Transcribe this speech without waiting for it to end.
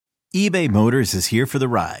eBay Motors is here for the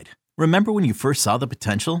ride. Remember when you first saw the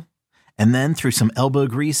potential? And then through some elbow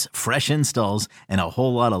grease, fresh installs, and a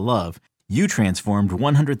whole lot of love, you transformed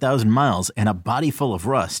 100,000 miles and a body full of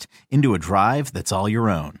rust into a drive that's all your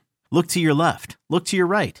own. Look to your left. Look to your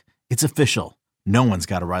right. It's official. No one's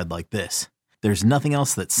got a ride like this. There's nothing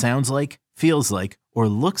else that sounds like, feels like, or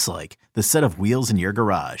looks like the set of wheels in your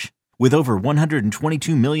garage. With over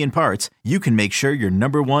 122 million parts, you can make sure your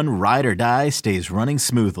number one ride or die stays running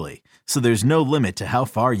smoothly. So there's no limit to how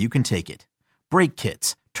far you can take it. Brake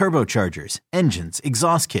kits, turbochargers, engines,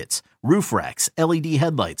 exhaust kits, roof racks, LED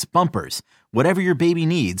headlights, bumpers, whatever your baby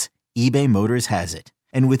needs, eBay Motors has it.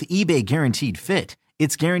 And with eBay Guaranteed Fit,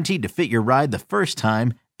 it's guaranteed to fit your ride the first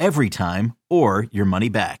time, every time, or your money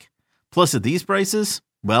back. Plus at these prices,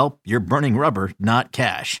 well, you're burning rubber, not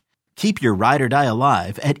cash. Keep your ride or die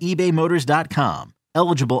alive at ebaymotors.com.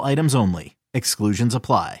 Eligible items only. Exclusions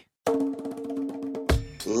apply.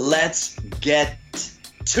 Let's get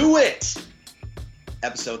to it.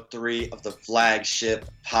 Episode 3 of the flagship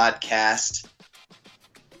podcast.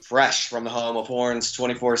 Fresh from the home of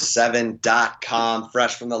horns247.com.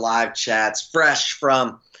 Fresh from the live chats. Fresh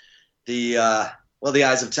from the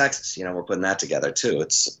Eyes of Texas. You know, we're putting that together too.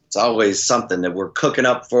 It's always something that we're cooking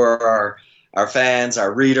up for our fans,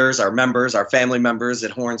 our readers, our members, our family members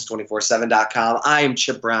at horns247.com. I am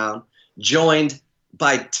Chip Brown, joined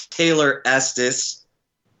by Taylor Estes.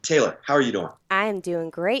 Taylor, how are you doing? I am doing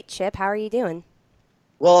great, Chip. How are you doing?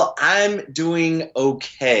 Well, I'm doing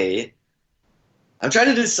okay. I'm trying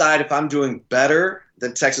to decide if I'm doing better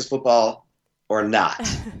than Texas football or not.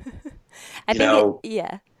 I think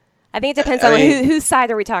it depends on whose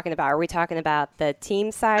side are we talking about. Are we talking about the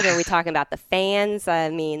team side, or are we talking about the fans? I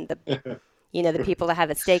mean, the people that have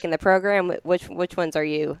a stake in the program. Which ones are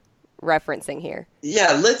you referencing here?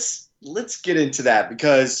 Yeah, let's get into that,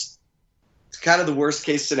 because it's kind of the worst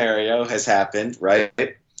case scenario has happened, right?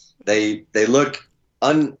 They look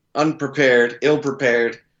unprepared,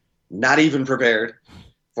 ill-prepared, not even prepared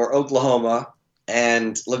for Oklahoma,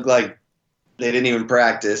 and look like they didn't even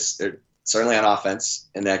practice. They're certainly on offense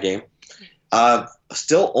in that game.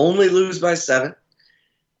 Still only lose by 7.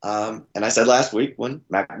 And I said last week, when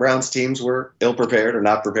Mac Brown's teams were ill-prepared or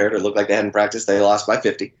not prepared or looked like they hadn't practiced, they lost by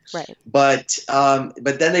 50. Right. But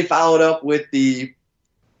then they followed up with the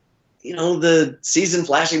season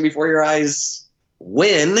flashing before your eyes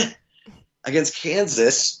win against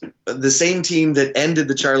Kansas, the same team that ended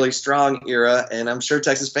the Charlie Strong era. And I'm sure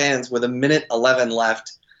Texas fans, with 1:11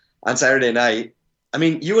 left on Saturday night. I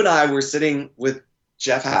mean, you and I were sitting with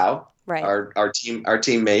Jeff Howe, right, our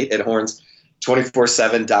teammate at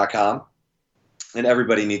horns247.com, and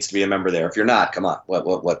everybody needs to be a member there. If you're not, come on. What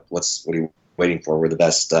are you waiting for? We're the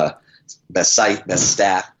best site, best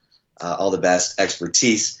staff, all the best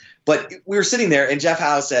expertise. But we were sitting there, and Jeff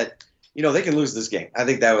Howe said, they can lose this game. I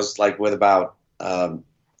think that was like with about 11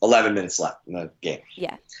 minutes left in the game.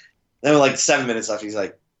 Yeah. Then with like 7 minutes left, he's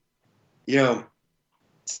like,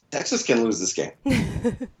 Texas can lose this game.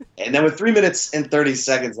 And then with 3 minutes and 30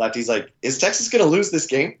 seconds left, he's like, is Texas going to lose this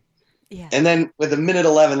game? Yeah. And then with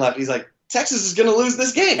 1:11 left, he's like, Texas is going to lose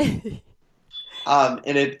this game. And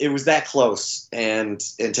it was that close, and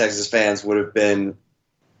Texas fans would have been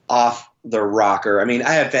off the rocker. I mean,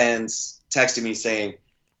 I had fans texting me saying,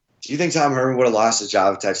 do you think Tom Herman would have lost his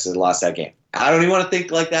job if Texas had lost that game? I don't even want to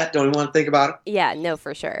think like that. Don't even want to think about it. Yeah, no,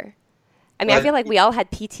 for sure. I mean, I feel like we all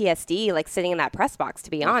had PTSD, like sitting in that press box,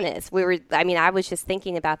 to be honest. I was just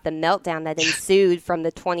thinking about the meltdown that ensued from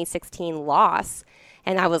the 2016 loss.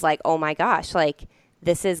 And I was like, oh my gosh, like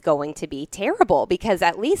this is going to be terrible, because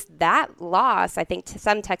at least that loss, I think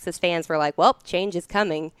some Texas fans were like, well, change is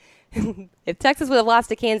coming. If Texas would have lost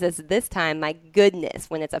to Kansas this time, my goodness,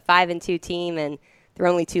 when it's a 5-2 team and their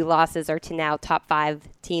only 2 losses are to now top 5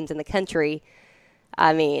 teams in the country.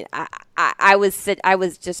 I mean, I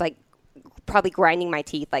was just like probably grinding my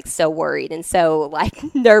teeth, like so worried and so like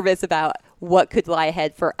nervous about what could lie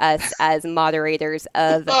ahead for us as moderators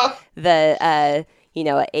of the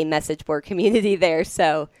a message board community there.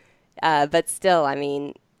 So, but still, I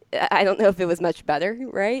mean, I don't know if it was much better,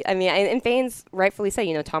 right? I mean, and fans rightfully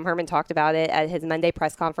say, Tom Herman talked about it at his Monday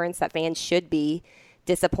press conference, that fans should be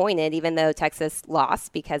disappointed even though Texas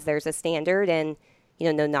lost, because there's a standard, and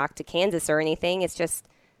no knock to Kansas or anything. It's just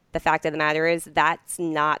the fact of the matter is that's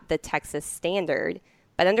not the Texas standard.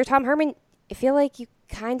 But under Tom Herman, I feel like you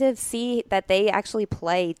kind of see that they actually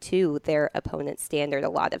play to their opponent's standard a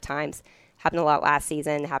lot of times. Happened a lot last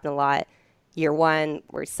season, happened a lot year one.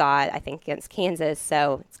 We saw it, I think, against Kansas.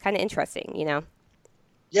 So it's kind of interesting,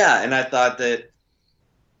 Yeah, and I thought that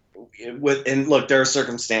look, there are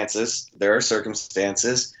circumstances.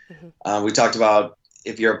 Mm-hmm. We talked about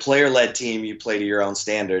if you're a player-led team, you play to your own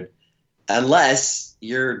standard. Unless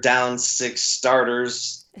you're down 6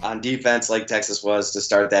 starters on defense like Texas was to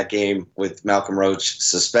start that game with Malcolm Roach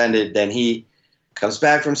suspended, then he comes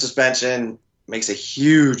back from suspension, makes a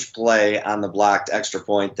huge play on the blocked extra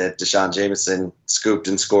point that Deshaun Jameson scooped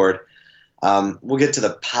and scored. We'll get to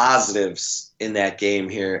the positives in that game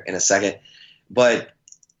here in a second. But,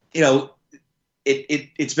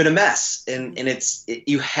 it's been a mess. And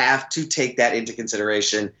you have to take that into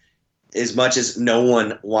consideration as much as no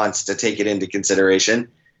one wants to take it into consideration.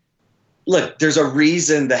 Look, there's a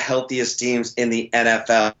reason the healthiest teams in the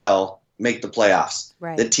NFL make the playoffs.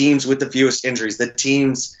 Right. The teams with the fewest injuries, the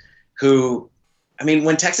teams who,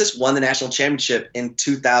 when Texas won the national championship in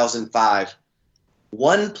 2005,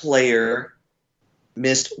 one player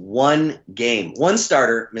missed one game. One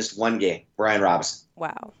starter missed one game, Brian Robinson.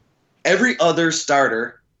 Wow. Every other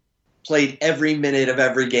starter played every minute of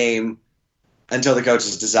every game until the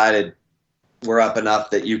coaches decided we're up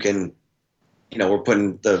enough that you can, we're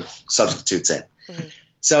putting the substitutes in. Mm-hmm.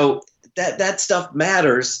 So that stuff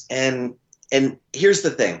matters. And here's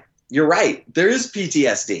the thing. You're right. There is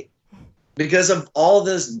PTSD because of all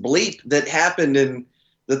this bleep that happened in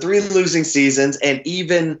the 3 losing seasons and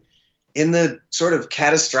even in the sort of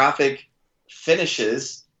catastrophic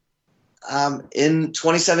finishes in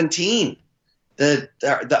 2017. The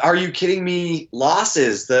are you kidding me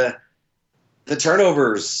losses, the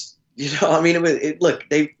turnovers. Look,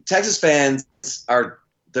 Texas fans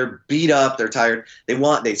they're beat up, they're tired.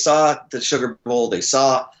 They saw the Sugar Bowl, they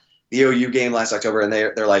saw the OU game last October, and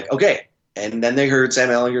they're like, okay. And then they heard Sam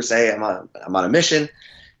Ehlinger say, I'm on a mission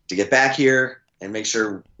to get back here and make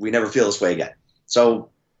sure we never feel this way again. So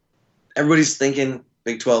everybody's thinking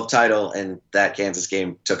Big 12 title, and that Kansas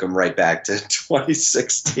game took them right back to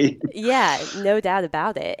 2016. Yeah, no doubt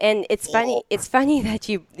about it. And it's funny. It's funny that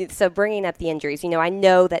so bringing up the injuries. I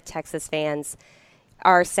know that Texas fans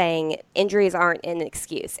are saying injuries aren't an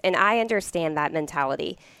excuse, and I understand that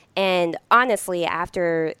mentality. And honestly,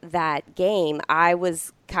 after that game, I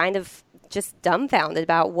was kind of just dumbfounded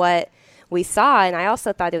about what we saw, and I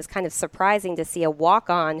also thought it was kind of surprising to see a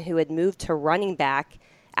walk-on who had moved to running back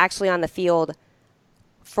actually on the field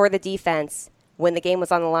for the defense when the game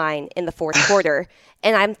was on the line in the fourth quarter.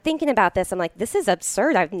 And I'm thinking about this. I'm like, this is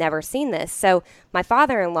absurd. I've never seen this. So my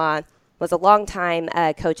father-in-law was a longtime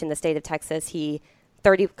coach in the state of Texas. He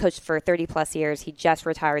coached for 30-plus years. He just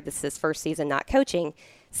retired. This is his first season not coaching.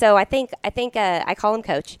 So I think I call him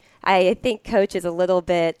Coach. I think Coach is a little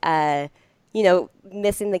bit,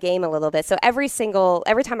 missing the game a little bit. So every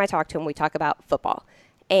time I talk to him, we talk about football.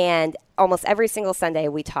 And almost every single Sunday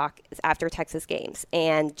we talk after Texas games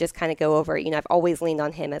and just kind of go over, I've always leaned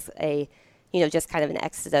on him as a, just kind of an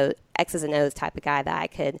X's and O's type of guy that I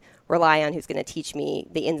could rely on who's going to teach me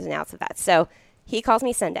the ins and outs of that. So he calls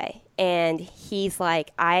me Sunday and he's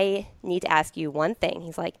like, I need to ask you one thing.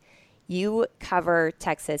 He's like, you cover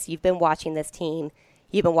Texas. You've been watching this team.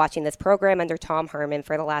 You've been watching this program under Tom Herman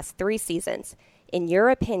for the last 3 seasons. In your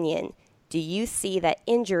opinion, do you see that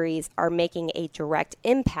injuries are making a direct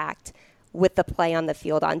impact with the play on the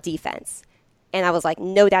field on defense? And I was like,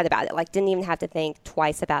 no doubt about it. Didn't even have to think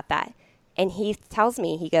twice about that. And he tells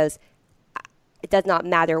me, he goes, it does not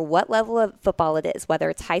matter what level of football it is, whether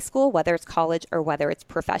it's high school, whether it's college, or whether it's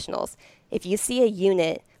professionals. If you see a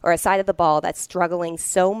unit or a side of the ball that's struggling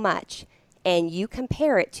so much and you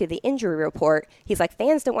compare it to the injury report, he's like,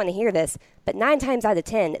 fans don't want to hear this, but 9 times out of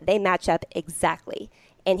 10, they match up exactly.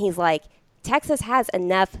 And he's like, Texas has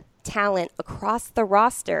enough talent across the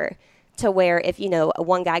roster to where if,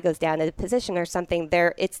 one guy goes down at a position or something,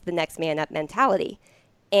 it's the next man up mentality.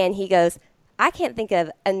 And he goes, I can't think of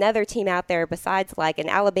another team out there besides like an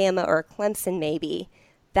Alabama or a Clemson maybe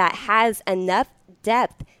that has enough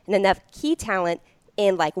depth and enough key talent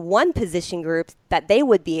in like one position group that they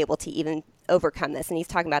would be able to even overcome this. And he's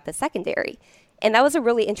talking about the secondary. And that was a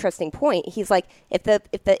really interesting point. He's like, if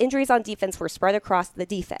the injuries on defense were spread across the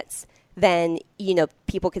defense, then,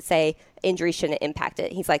 people could say injuries shouldn't impact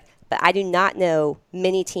it. He's like, but I do not know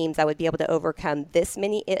many teams that would be able to overcome this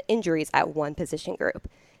many injuries at one position group.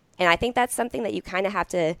 And I think that's something that you kind of have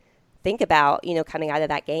to think about, coming out of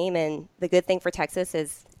that game. And the good thing for Texas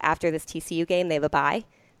is after this TCU game, they have a bye.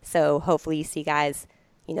 So hopefully you see guys,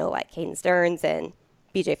 like Caden Stearns and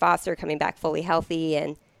BJ Foster coming back fully healthy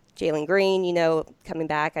and Jalen Green, coming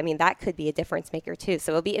back. That could be a difference maker too.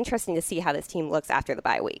 So it'll be interesting to see how this team looks after the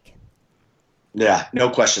bye week. Yeah, no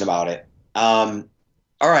question about it. All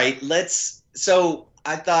right, so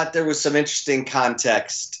I thought there was some interesting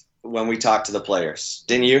context when we talked to the players.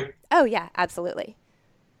 Didn't you? Oh, yeah, absolutely.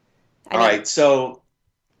 All right, so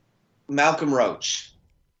Malcolm Roach.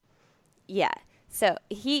 Yeah. So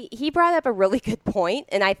he brought up a really good point,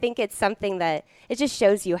 and I think it's something that it just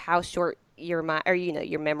shows you how short your mind or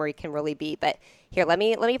your memory can really be. But here, let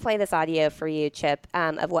me play this audio for you, Chip,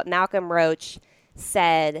 of what Malcolm Roach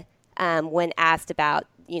said when asked about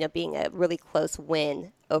being a really close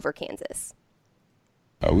win over Kansas.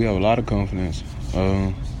 We have a lot of confidence.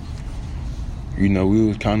 We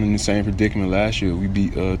was kind of in the same predicament last year. We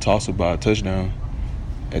beat Tulsa by a touchdown.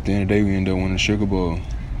 At the end of the day, we ended up winning the Sugar Bowl.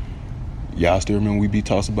 Y'all still remember we beat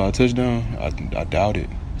Tulsa by a touchdown? I doubt it,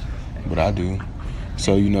 but I do.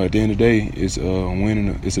 So, at the end of the day, it's a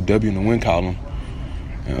win. It's a W in the win column.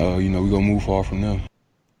 And, we're going to move forward from there.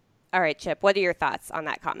 All right, Chip, what are your thoughts on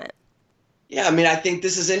that comment? Yeah, I mean, I think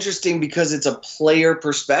this is interesting because it's a player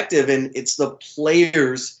perspective, and it's the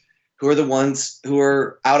players who are the ones who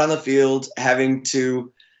are out on the field having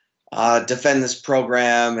to defend this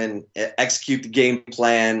program and execute the game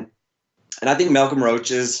plan. And I think Malcolm Roach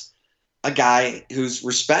is a guy who's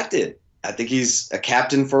respected. I think he's a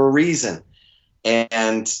captain for a reason.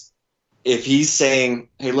 And if he's saying,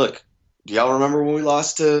 hey, look, do y'all remember when we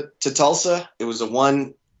lost to Tulsa? It was a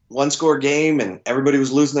one-score game, and everybody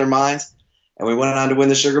was losing their minds, and we went on to win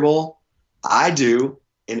the Sugar Bowl. I do.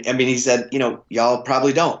 And I mean, he said, y'all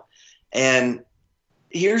probably don't. And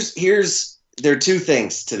there are two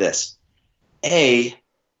things to this. A,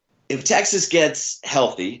 if Texas gets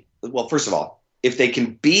healthy, well, first of all, if they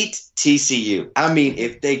can beat TCU, I mean,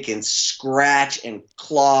 if they can scratch and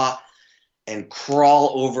claw and crawl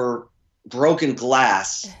over broken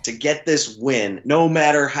glass to get this win, no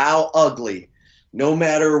matter how ugly, no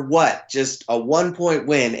matter what, just a 1-point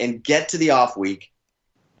win and get to the off week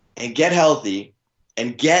and get healthy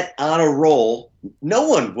and get on a roll, no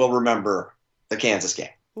one will remember the Kansas game.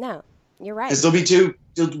 No, you're right. Because they'll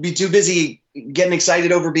be too busy getting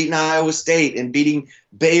excited over beating Iowa State and beating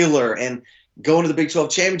Baylor and going to the Big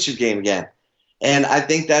 12 championship game again. And I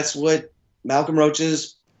think that's what Malcolm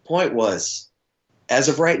Roach's point was. As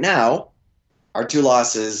of right now, our two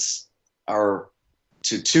losses are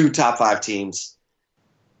to two top 5 teams.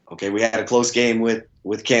 Okay, we had a close game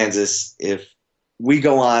with Kansas. If we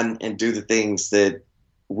go on and do the things that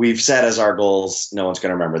we've set as our goals, no one's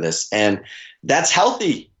going to remember this. And that's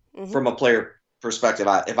healthy from a player perspective.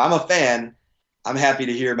 If I'm a fan, I'm happy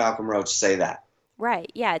to hear Malcolm Roach say that.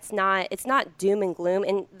 Right. Yeah, it's not doom and gloom.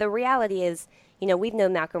 And the reality is, we've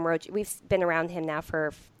known Malcolm Roach. We've been around him now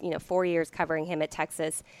for, 4 years covering him at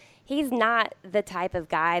Texas. He's not the type of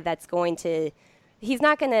guy that's going to – he's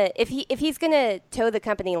not going to – if he's going to toe the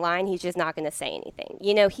company line, he's just not going to say anything.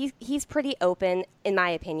 He's pretty open, in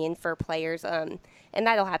my opinion, for players. And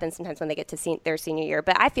that'll happen sometimes when they get to their senior year.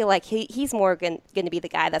 But I feel like he's more going to be the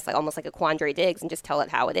guy that's like almost like a Quandre Diggs and just tell it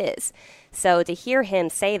how it is. So to hear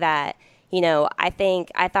him say that –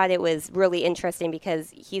 I thought it was really interesting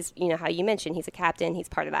because he's, how you mentioned, he's a captain. He's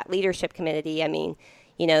part of that leadership committee. I mean,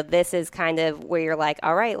 this is kind of where you're like,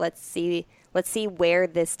 all right, let's see where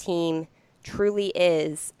this team truly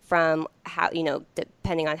is from how,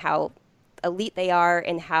 depending on how elite they are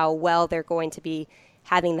and how well they're going to be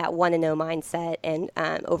having that 1-0 mindset and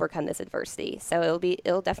overcome this adversity. So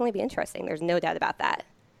it'll definitely be interesting. There's no doubt about that.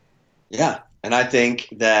 Yeah. And I think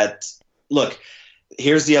that, look,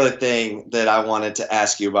 here's the other thing that I wanted to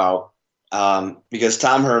ask you about, because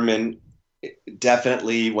Tom Herman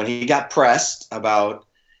definitely, when he got pressed about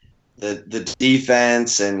the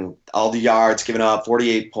defense and all the yards given up,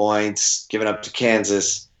 48 points given up to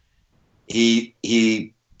Kansas,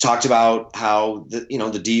 he talked about how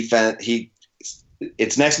the defense,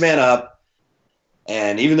 it's next man up,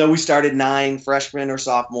 and even though we started 9 freshmen or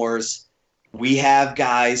sophomores, we have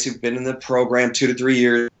guys who've been in the program 2 to 3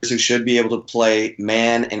 years who should be able to play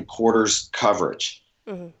man and quarters coverage.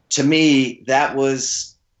 Mm-hmm. To me, that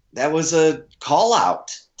was a call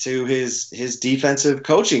out to his defensive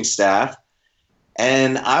coaching staff.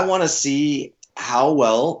 And I want to see how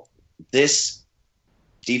well this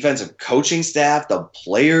defensive coaching staff, the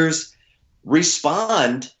players,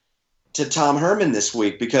 respond to Tom Herman this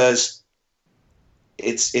week, because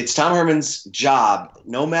it's Tom Herman's job,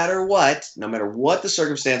 no matter what the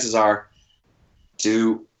circumstances are,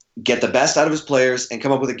 to get the best out of his players and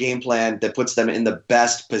come up with a game plan that puts them in the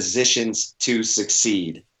best positions to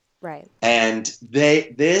succeed. Right. And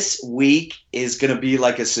this week is going to be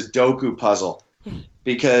like a Sudoku puzzle,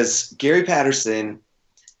 because Gary Patterson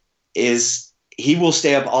he will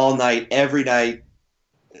stay up all night, every night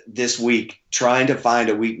this week, trying to find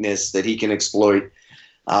a weakness that he can exploit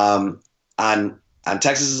on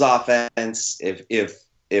Texas's offense.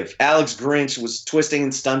 If Alex Grinch was twisting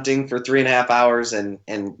and stunting for 3.5 hours and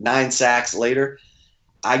 9 sacks later,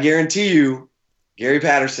 I guarantee you Gary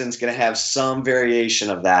Patterson's going to have some variation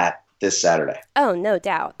of that this Saturday. Oh, no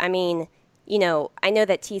doubt. I mean, I know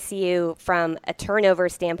that TCU, from a turnover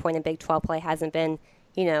standpoint in Big 12 play, hasn't been,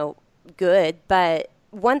 good. But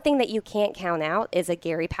one thing that you can't count out is a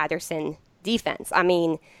Gary Patterson defense. I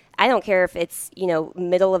mean, I don't care if it's,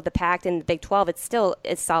 middle of the pack in the Big 12. It's still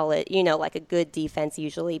is solid, like a good defense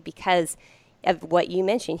usually, because of what you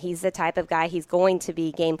mentioned. He's the type of guy, he's going to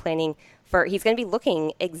be game planning he's going to be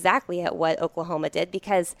looking exactly at what Oklahoma did,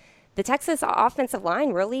 because the Texas offensive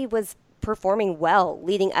line really was performing well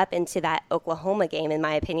leading up into that Oklahoma game, in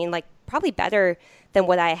my opinion, like probably better than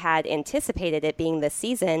what I had anticipated it being this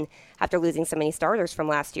season after losing so many starters from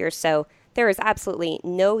last year. So there is absolutely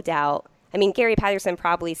no doubt. I mean, Gary Patterson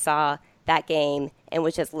probably saw that game and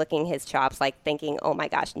was just licking his chops, like thinking, oh my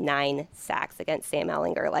gosh, 9 sacks against Sam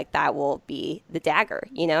Ehlinger. Like that will be the dagger.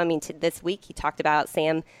 I mean, this week he talked about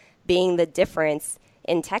Sam being the difference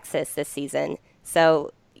in Texas this season.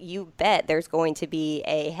 So you bet there's going to be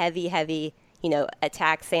a heavy,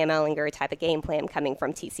 attack Sam Ehlinger type of game plan coming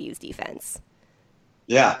from TCU's defense.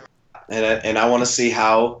 Yeah, and I want to see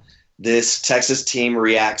how this Texas team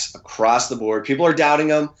reacts across the board. People are doubting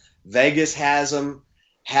them. Vegas had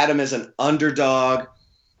him as an underdog.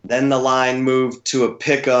 Then the line moved to a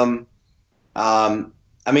pick 'em. I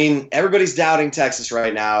mean, everybody's doubting Texas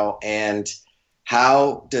right now. And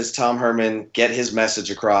how does Tom Herman get his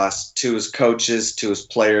message across to his coaches, to his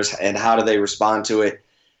players, and how do they respond to it?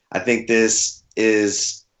 I think it's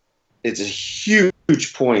a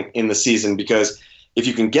huge point in the season, because if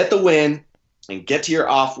you can get the win and get to your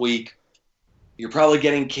off week, you're probably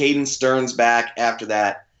getting Caden Stearns back after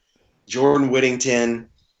that, Jordan Whittington,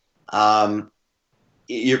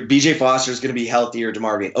 BJ Foster is going to be healthier,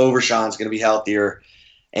 DeMarvion Overshawn's going to be healthier,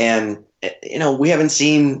 and we haven't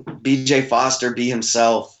seen BJ Foster be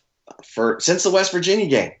himself since the West Virginia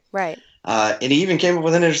game. Right. And he even came up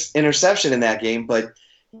with an interception in that game, but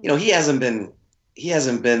he hasn't been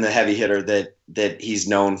the heavy hitter that he's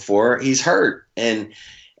known for. He's hurt, and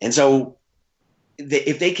so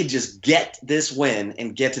if they could just get this win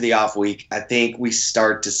and get to the off week, I think we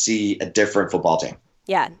start to see a different football team.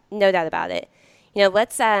 Yeah, no doubt about it.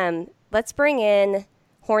 Let's bring in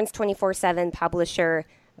Horns 24/7 publisher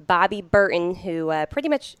Bobby Burton, who pretty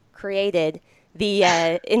much created the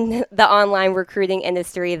in the online recruiting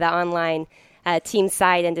industry, the online team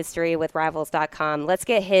side industry with Rivals.com. Let's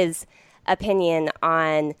get his opinion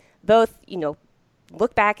on both,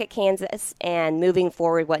 look back at Kansas and moving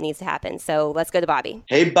forward, what needs to happen. So let's go to Bobby.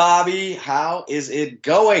 Hey, Bobby, how is it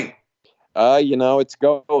going? It's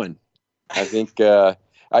going. I think, I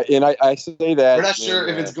say that. We're not sure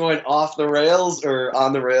if it's going off the rails or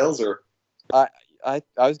on the rails, or. I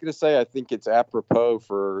was going to say, I think it's apropos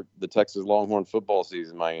for the Texas Longhorn football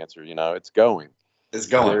season. My answer, it's going. It's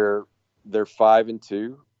going. They're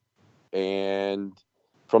 5-2, and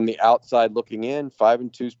from the outside looking in,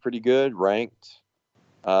 5-2 is pretty good, ranked.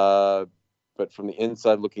 But from the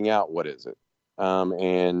inside looking out, what is it?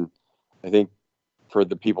 And I think for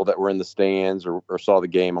the people that were in the stands or saw the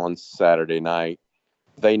game on Saturday night,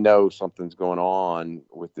 they know something's going on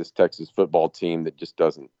with this Texas football team that just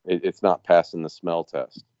it's not passing the smell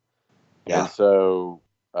test. Yeah. And so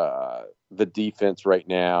the defense right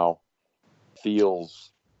now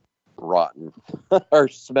feels rotten or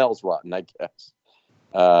smells rotten, I guess.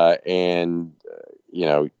 Having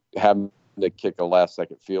to kick a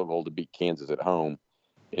last-second field goal to beat Kansas at home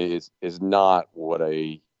is not what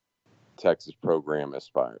a Texas program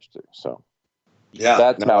aspires to. So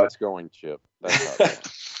that's how it's going, Chip.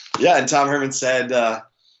 Yeah, and Tom Herman said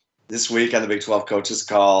this week on the Big 12 coaches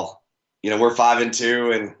call, we're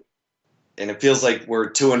 5-2, and it feels like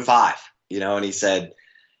we're 2-5. And he said,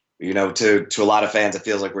 to a lot of fans, it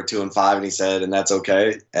feels like we're 2-5, and he said, and that's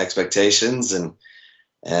okay, expectations, and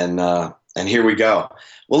here we go.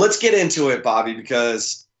 Well, let's get into it, Bobby,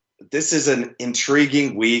 because this is an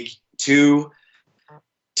intriguing week. Two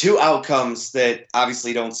outcomes that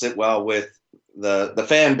obviously don't sit well with the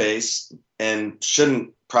fan base and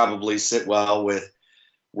shouldn't probably sit well with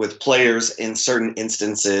players in certain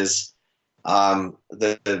instances.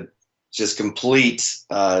 The just complete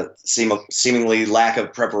seemingly lack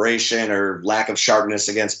of preparation or lack of sharpness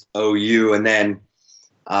against OU, and then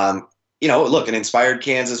look, an inspired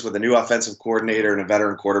Kansas with a new offensive coordinator and a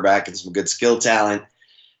veteran quarterback and some good skill talent,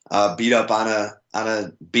 beat up on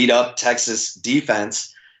a beat up Texas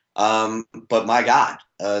defense. But my God,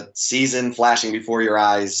 season flashing before your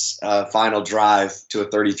eyes, final drive to a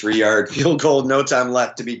 33-yard field goal, no time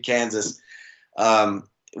left to beat Kansas,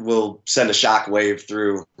 will send a shockwave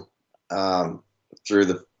through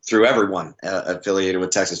everyone affiliated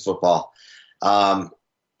with Texas football.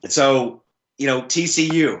 So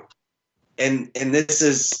TCU, and this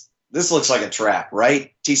is this looks like a trap,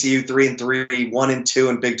 right? TCU 3-3, 1-2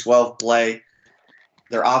 in Big 12 play.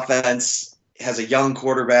 Their offense has a young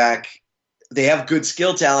quarterback. They have good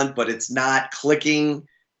skill talent, but it's not clicking.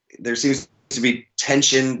 There seems to be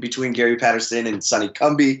tension between Gary Patterson and Sonny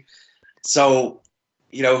Cumbie. So,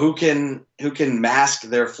 who can mask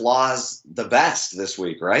their flaws the best this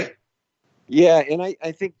week, right? Yeah, and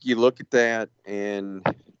I think you look at that, and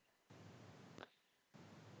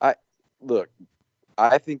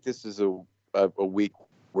I think this is a week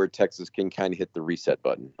where Texas can kind of hit the reset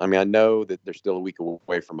button. I mean, I know that they're still a week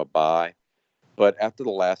away from a bye, but after the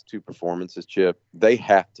last two performances, Chip, they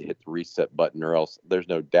have to hit the reset button, or else there's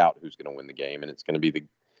no doubt who's going to win the game, and it's going to be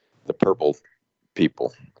the purple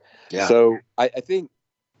people. Yeah. So I think,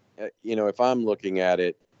 if I'm looking at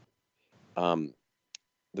it,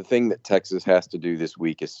 the thing that Texas has to do this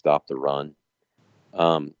week is stop the run.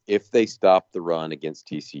 If they stop the run against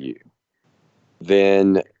TCU,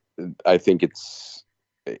 then I think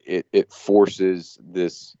it forces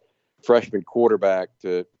this freshman quarterback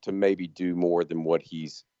to maybe do more than what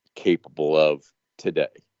he's capable of today.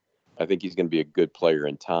 I think he's going to be a good player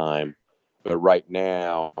in time, but right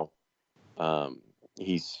now,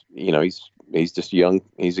 he's just young.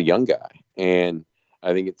 He's a young guy, and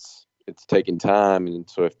I think it's taking time. And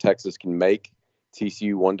so if Texas can make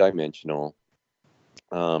TCU one-dimensional,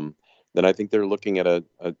 then I think they're looking at a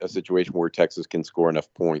situation where Texas can score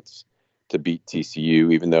enough points to beat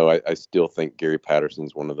TCU, even though I still think Gary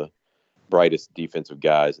Patterson's one of the brightest defensive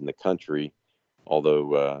guys in the country,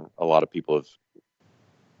 although a lot of people have,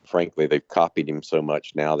 frankly, they've copied him so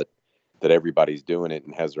much now that everybody's doing it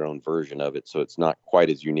and has their own version of it, so it's not quite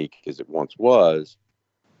as unique as it once was.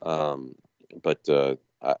 But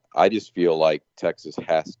I just feel like Texas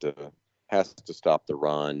has to stop the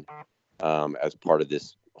run as part of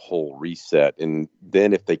this whole reset, and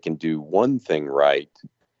then if they can do one thing right,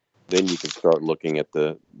 then you can start looking at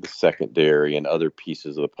the secondary and other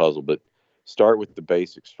pieces of the puzzle. But start with the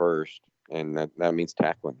basics first, and that means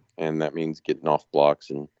tackling, and that means getting off blocks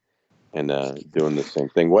and doing the same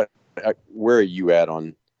thing. Where are you at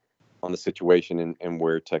on the situation and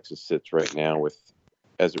where Texas sits right now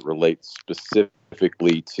as it relates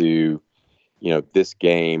specifically to this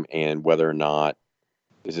game, and whether or not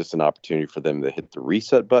is this an opportunity for them to hit the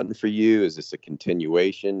reset button for you? Is this a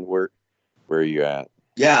continuation? Where are you at?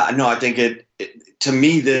 Yeah, no, I think to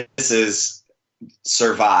me, this is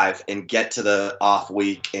survive and get to the off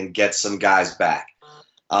week and get some guys back.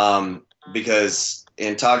 Because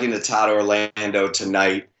in talking to Todd Orlando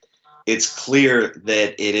tonight, it's clear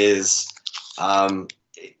that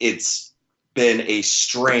it's been a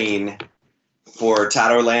strain for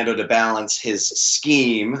Todd Orlando to balance his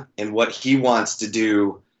scheme and what he wants to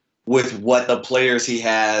do with what the players he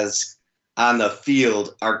has on the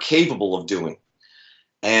field are capable of doing.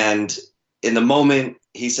 And in the moment,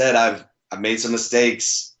 he said, I've made some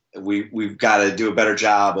mistakes. We've got to do a better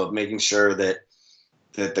job of making sure that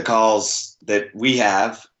the calls that we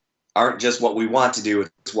have aren't just what we want to do,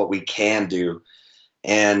 it's what we can do.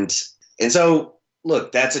 And so,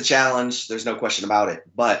 look, that's a challenge. There's no question about it.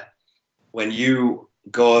 But when you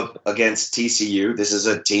go up against TCU, this is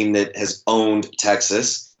a team that has owned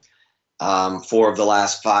Texas 4 of the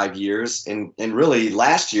last 5 years. And really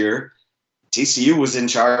last year, TCU was in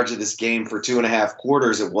charge of this game for 2.5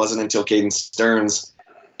 quarters. It wasn't until Caden Stearns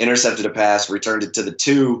intercepted a pass, returned it to the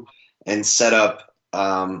 2, and set up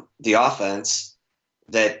the offense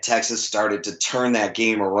that Texas started to turn that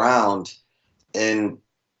game around. And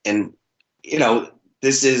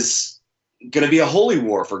this is going to be a holy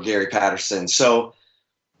war for Gary Patterson. So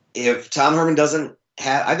if Tom Herman doesn't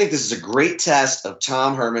have – I think this is a great test of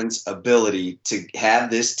Tom Herman's ability to have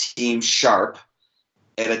this team sharp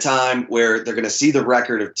at a time where they're going to see the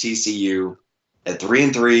record of TCU at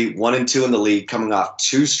 3-3, 1-2 in the league, coming off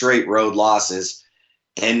 2 straight road losses,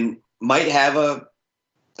 and might have a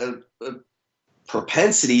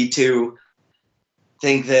propensity to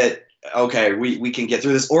think that, okay, we can get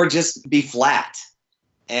through this, or just be flat.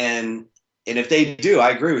 And if they do, I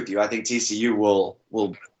agree with you. I think TCU will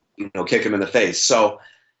kick him in the face. So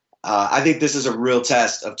I think this is a real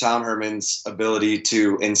test of Tom Herman's ability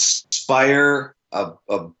to inspire a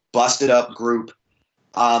busted up group.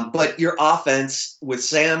 But your offense with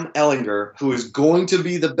Sam Ehlinger, who is going to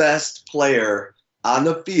be the best player on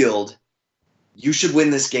the field, you should win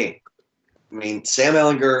this game. I mean, Sam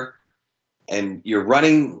Ehlinger and your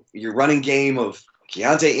running game of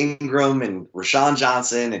Keontae Ingram and Rashawn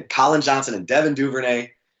Johnson and Colin Johnson and Devin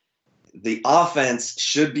Duvernay, the offense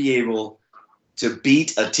should be able to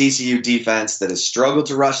beat a TCU defense that has struggled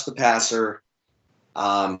to rush the passer,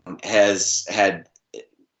 has had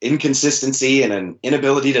inconsistency and an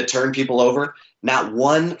inability to turn people over. Not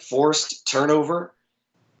one forced turnover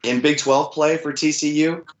in Big 12 play for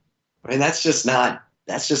TCU. I mean, that's just not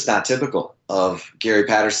typical of Gary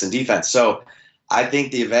Patterson defense. So I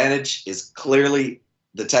think the advantage is clearly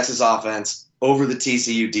the Texas offense over the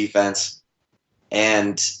TCU defense,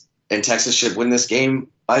 and Texas should win this game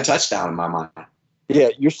by a touchdown in my mind. Yeah,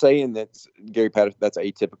 you're saying that's Gary Patterson. That's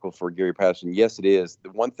atypical for Gary Patterson. Yes, it is. The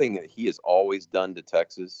one thing that he has always done to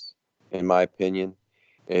Texas, in my opinion,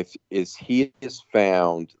 is he has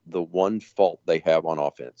found the one fault they have on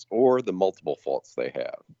offense, or the multiple faults they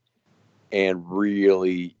have, and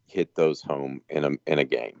really hit those home in a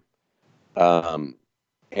game.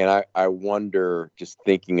 And I wonder, just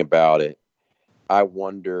thinking about it, I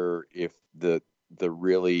wonder if the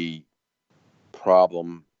really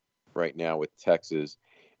problem right now with Texas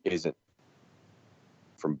isn't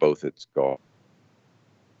from both its goal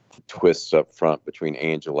twists up front between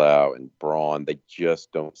Angelau and Braun. They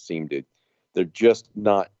just don't seem to. They're just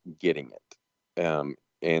not getting it.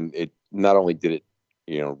 And it not only did it,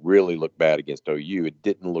 really look bad against OU, it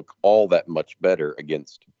didn't look all that much better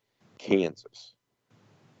against Kansas.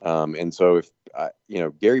 And so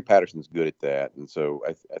Gary Patterson's good at that, and so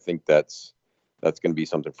I think that's going to be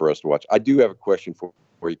something for us to watch. I do have a question for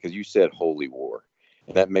you, because you said holy war,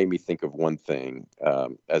 and that made me think of one thing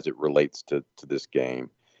as it relates to this game,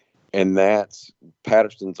 and that's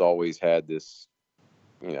Patterson's always had this,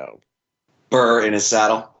 burr in his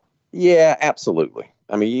saddle. Yeah, absolutely.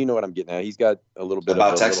 I mean, you know what I'm getting at. He's got a little bit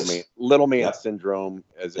about of Texas. little man Yep. syndrome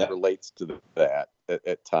as Yep. it relates to that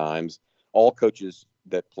at times. All coaches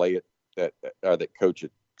that play it, that coach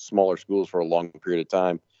at smaller schools for a long period of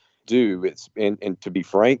time do. And to be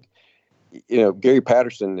frank, Gary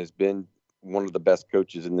Patterson has been one of the best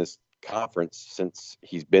coaches in this conference since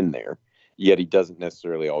he's been there. Yet he doesn't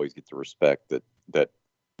necessarily always get the respect that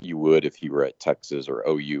you would if he were at Texas or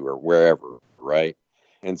OU or wherever, right?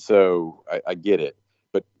 And so I get it,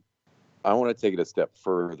 but I want to take it a step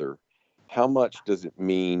further. How much does it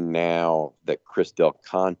mean now that Chris Del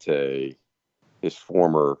Conte, his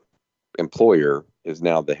former employer, is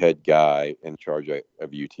now the head guy in charge of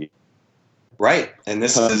UT? Right. And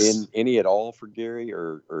this is any at all for Gary,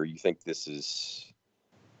 or you think this is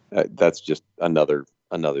that's just another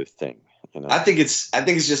thing? I think it's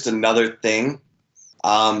just another thing.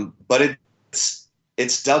 But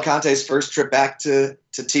it's Del Conte's first trip back to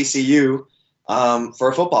TCU for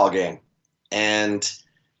a football game, and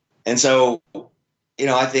so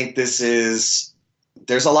I think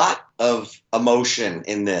there's a lot of emotion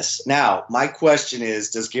in this. Now, my question is,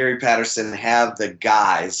 does Gary Patterson have the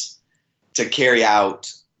guys to carry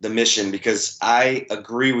out the mission? Because I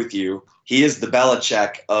agree with you. He is the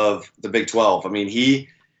Belichick of the Big 12. I mean,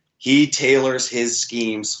 he tailors his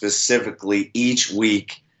scheme specifically each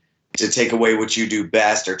week to take away what you do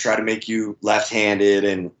best or try to make you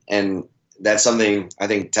left-handed. And that's something I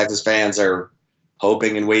think Texas fans are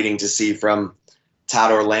hoping and waiting to see from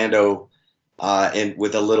Todd Orlando, and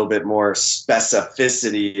with a little bit more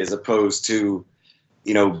specificity as opposed to,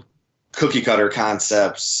 cookie cutter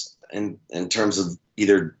concepts in terms of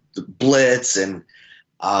either the blitz and,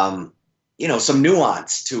 some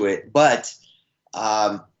nuance to it. But,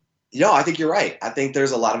 I think you're right. I think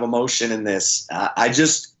there's a lot of emotion in this. I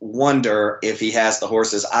just wonder if he has the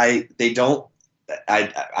horses. I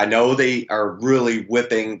know they are really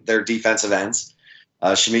whipping their defensive ends.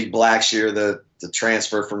 Shameik Blackshear, the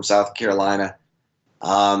transfer from South Carolina,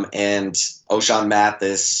 and O'Shawn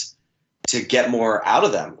Mathis, to get more out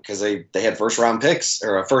of them, because they had first round picks,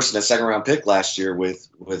 or a first and a second round pick last year with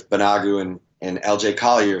Banagu and LJ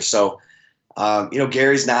Collier. So,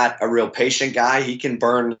 Gary's not a real patient guy. He can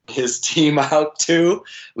burn his team out too.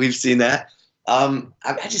 We've seen that.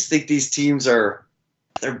 I just think these teams their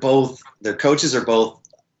coaches are both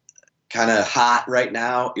kind of hot right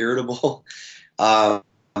now, irritable.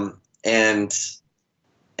 And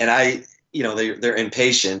they're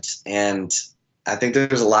impatient, and I think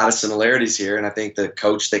there's a lot of similarities here. And I think the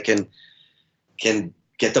coach that can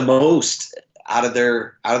get the most out of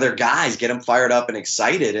their guys, get them fired up and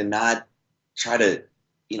excited, and not try to,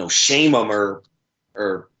 shame them or,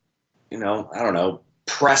 I don't know,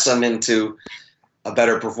 press them into a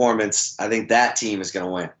better performance. I think that team is going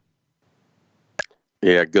to win.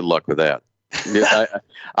 Yeah. Good luck with that.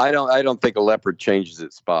 I don't think a leopard changes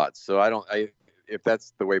its spots. So if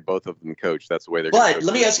that's the way both of them coach, that's the way they're going to coach. But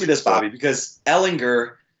let me ask you this, Bobby, because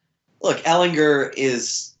Ehlinger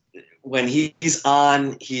is, when he's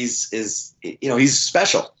on, he's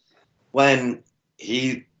special. When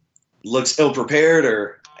he looks ill-prepared,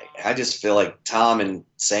 or I just feel like Tom and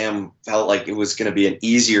Sam felt like it was going to be an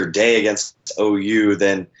easier day against OU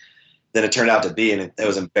than it turned out to be, and it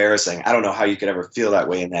was embarrassing. I don't know how you could ever feel that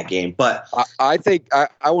way in that game, but I think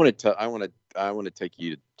I want to take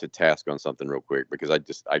you to task on something real quick, because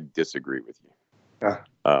I disagree with you.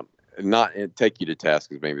 Not take you to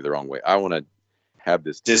task is maybe the wrong way. I want to have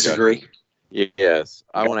this discussion. Disagree. Yes,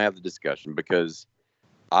 I want to have the discussion, because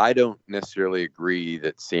I don't necessarily agree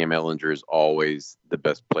that Sam Ehlinger is always the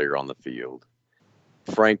best player on the field.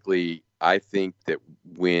 Frankly, I think that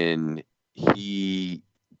when he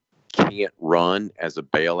can't run as a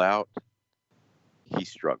bailout, he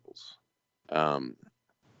struggles.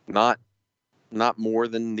 Not more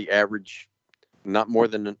than the average, not more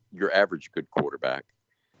than your average good quarterback,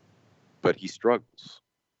 but he struggles.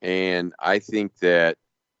 And I think that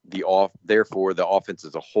therefore the offense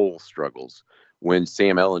as a whole struggles when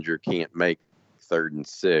Sam Ehlinger can't make 3rd and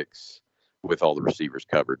 6 with all the receivers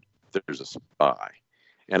covered. There's a spy.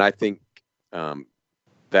 And I think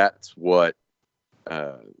that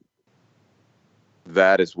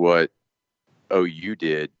is what OU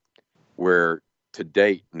did, where to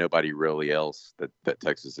date nobody really else that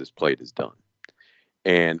Texas has played has done.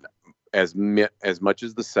 And as much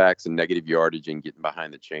as the sacks and negative yardage and getting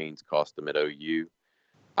behind the chains cost them at OU,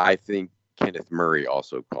 I think Kenneth Murray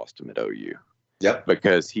also cost him at OU. Yep.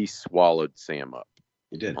 Because he swallowed Sam up.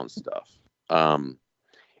 He did. On stuff. And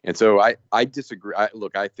so I disagree. I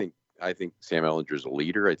think Sam Ehlinger is a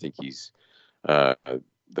leader. I think he's the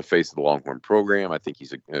face of the Longhorn program. I think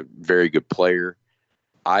he's a very good player.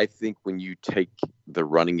 I think when you take the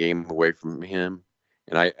running game away from him,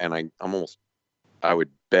 I would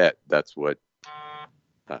bet that's what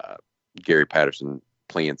Gary Patterson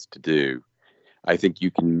plans to do. I think you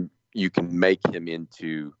can make him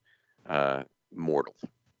into mortal.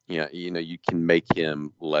 Yeah, you can make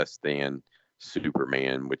him less than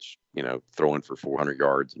Superman, which, throwing for 400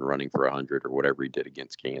 yards and running for 100 or whatever he did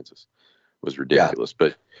against Kansas was ridiculous. Yeah.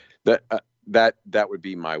 But that would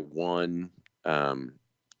be my one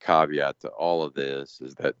caveat to all of this,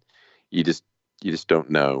 is that you just don't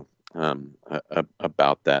know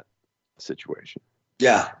about that situation.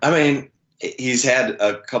 Yeah, I mean, he's had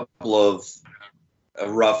a couple of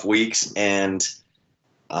rough weeks, and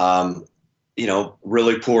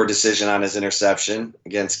really poor decision on his interception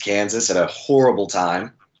against Kansas at a horrible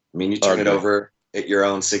time. I mean, you turn it over at your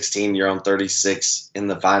own 16, your own 36 in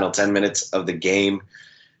the final 10 minutes of the game,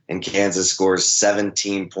 and Kansas scores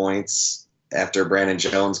 17 points after Brandon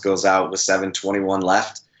Jones goes out with 7:21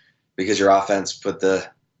 left because your offense put the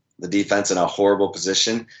defense in a horrible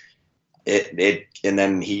position. And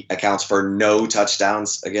then he accounts for no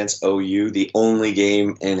touchdowns against OU, the only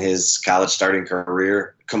game in his college starting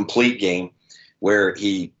career, complete game, where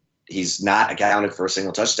he's not accounted for a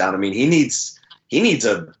single touchdown. I mean, he needs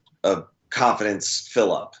a confidence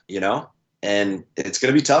fill up, and it's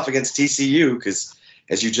going to be tough against TCU because,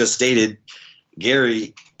 as you just stated,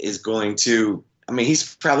 Gary is going to. I mean,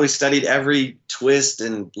 he's probably studied every twist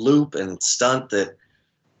and loop and stunt that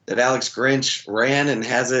Alex Grinch ran, and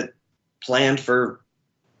has it planned for,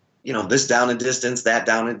 this down and distance, that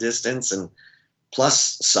down and distance, and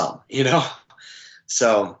plus some,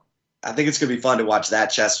 So I think it's going to be fun to watch that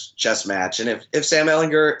chess match. And if Sam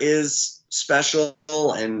Ehlinger is special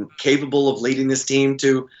and capable of leading this team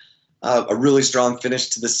to a really strong finish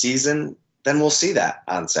to the season, then we'll see that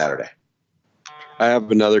on Saturday. I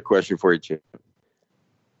have another question for you, Chip.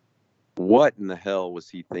 What in the hell was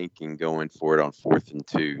he thinking going for it on 4th and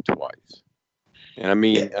 2 twice? And I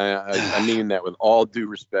mean, I mean that with all due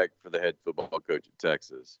respect for the head football coach at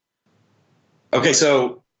Texas. Okay,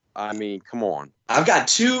 so I mean, come on. I got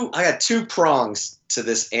two prongs to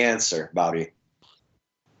this answer, Bobby.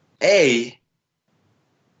 A,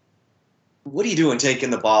 what are you doing taking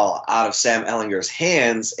the ball out of Sam Ehlinger's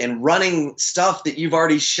hands and running stuff that you've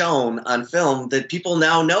already shown on film that people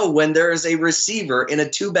now know when there is a receiver in a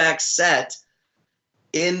 2-back set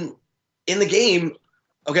in the game?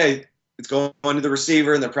 Okay, it's going to the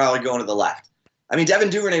receiver, and they're probably going to the left. I mean, Devin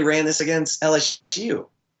Duvernay ran this against LSU.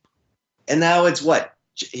 And now it's what?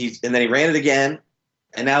 And then he ran it again,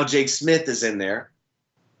 and now Jake Smith is in there.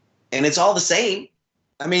 And it's all the same.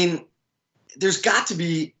 I mean, there's got to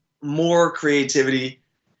be more creativity.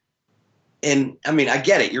 And, I mean, I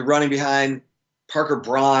get it. You're running behind Parker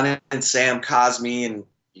Braun and Sam Cosmi, and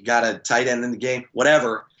you got a tight end in the game,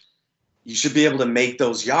 whatever. You should be able to make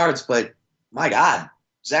those yards. But, my God,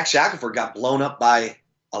 Zach Shackelford got blown up by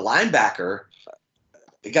a linebacker.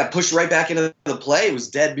 It got pushed right back into the play. It was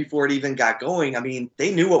dead before it even got going. I mean,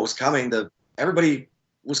 they knew what was coming. Everybody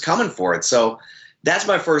was coming for it. So that's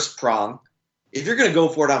my first prong. if you're going to go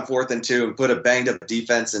for it on 4th and 2 and put a banged up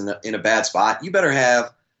defense in a bad spot, you better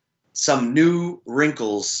have some new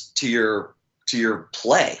wrinkles to your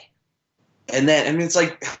play. And then, I mean, it's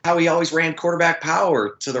like how he always ran quarterback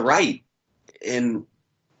power to the right. And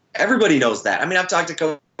everybody knows that. I mean, I've talked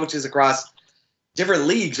to coaches across different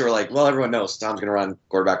leagues who are like, well, everyone knows Tom's going to run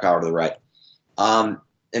quarterback power to the right. And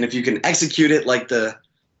if you can execute it like the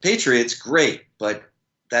Patriots, great. But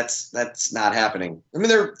that's not happening. I mean,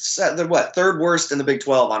 they're what, 3rd worst in the Big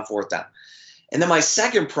 12 on 4th down. And then my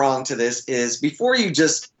second prong to this is before you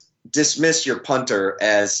just dismiss your punter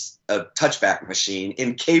as a touchback machine,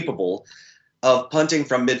 incapable of punting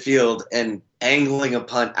from midfield and angling a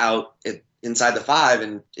punt out inside the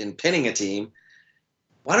 5 and pinning a team,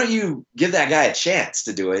 why don't you give that guy a chance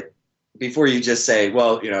to do it before you just say,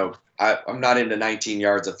 well, I'm not into 19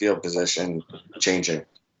 yards of field position changing.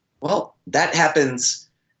 Well, that happens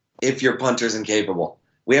if your punter's incapable.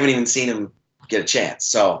 We haven't even seen him get a chance.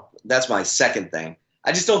 So that's my second thing.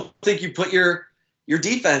 I just don't think you put your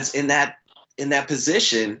defense in that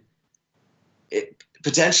position.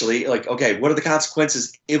 Potentially, like, okay, what are the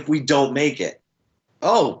consequences if we don't make it?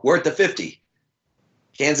 Oh, we're at the 50.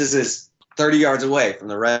 Kansas is 30 yards away from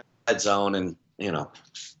the red zone, and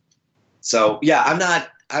So yeah, I'm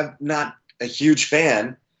not a huge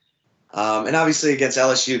fan. And obviously against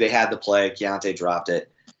LSU, they had the play. Keontae dropped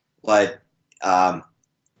it, but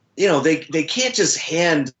they can't just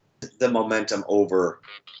hand the momentum over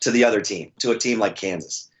to the other team, to a team like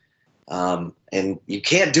Kansas. And you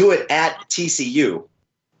can't do it at TCU.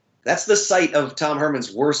 That's the site of Tom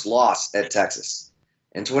Herman's worst loss at Texas.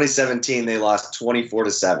 In 2017, they lost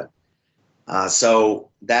 24-7. So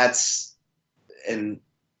that's, and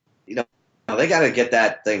they got to get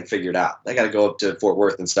that thing figured out. They got to go up to Fort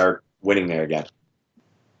Worth and start winning there again.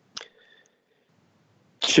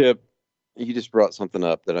 Chip, you just brought something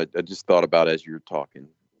up that I just thought about as you were talking.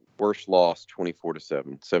 Worst loss,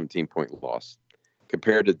 24-7, 17-point loss.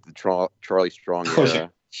 Compared to the Charlie Strong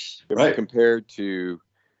era, right? Compared to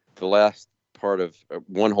the last part of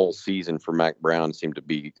one whole season for Mac Brown seemed to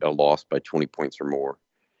be a loss by 20 points or more.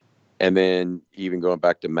 And then even going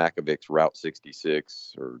back to Makovich's Route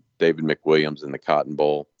 66 or David McWilliams in the Cotton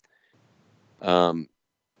Bowl. Tom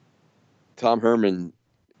Herman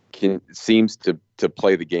seems to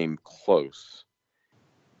play the game close.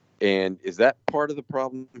 And is that part of the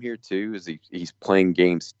problem here too? Is he's playing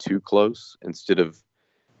games too close instead of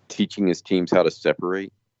teaching his teams how to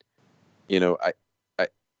separate? I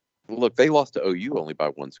look, they lost to OU only by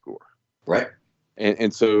 1 score, right?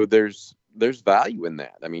 And so there's value in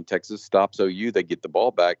that. I mean, Texas stops OU, they get the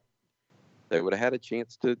ball back. They would have had a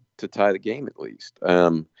chance to tie the game at least.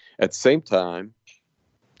 At the same time,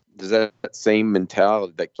 does that same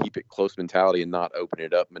mentality, that keep it close mentality and not open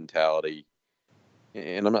it up mentality?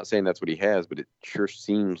 And I'm not saying that's what he has, but it sure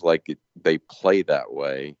seems like they play that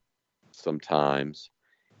way sometimes.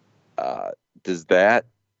 Does that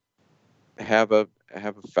have a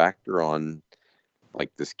factor on like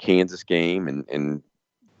this Kansas game and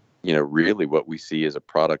really what we see as a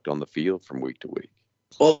product on the field from week to week?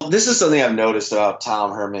 Well, this is something I've noticed about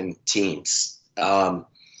Tom Herman teams.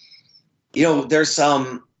 There's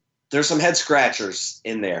some head scratchers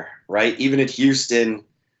in there, right? Even at Houston,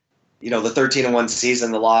 the 13-1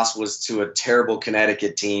 season, the loss was to a terrible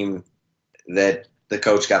Connecticut team that the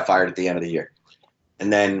coach got fired at the end of the year.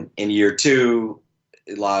 And then in year 2,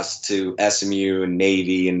 it lost to SMU and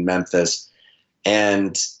Navy and Memphis.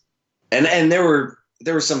 And there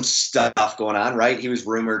was some stuff going on, right? He was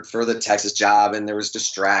rumored for the Texas job, and there was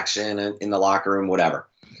distraction in the locker room, whatever.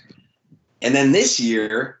 And then this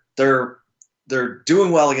year, they're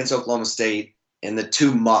doing well against Oklahoma State in the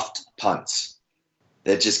 2 muffed punts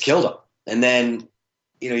that just killed them. And then,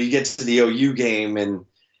 you get to the OU game, and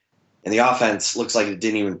the offense looks like it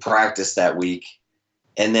didn't even practice that week.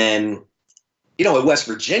 And then, at West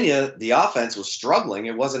Virginia, the offense was struggling.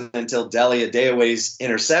 It wasn't until Deli Adeowe's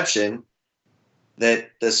interception that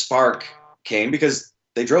the spark came, because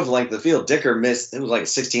they drove the length of the field. Dicker missed. It was like a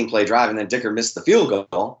 16-play drive, and then Dicker missed the field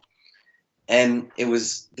goal. And it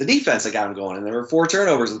was the defense that got him going. And there were 4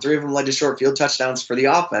 turnovers, and 3 of them led to short field touchdowns for the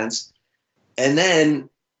offense. And then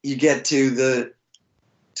you get to the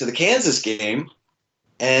Kansas game,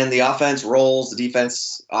 and the offense rolls, the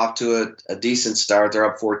defense off to a decent start. They're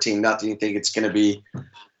up 14-0. You think it's going to be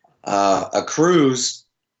a cruise,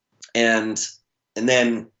 and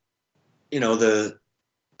then the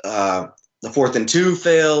 4th and 2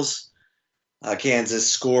 fails. Kansas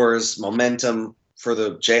scores momentum for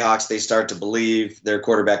the Jayhawks. They start to believe. Their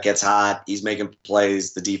quarterback gets hot. He's making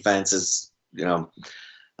plays. The defense is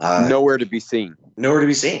nowhere to be seen.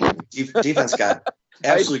 Defense got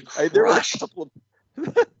absolutely there were a crushed. couple of,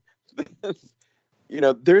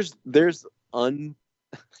 there's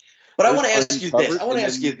But I want to there's ask you this. I uncovered, want to and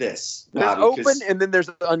ask then you this, there's Bobby, open, and then there's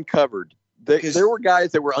uncovered. There were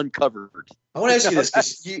guys that were uncovered. I want to ask you this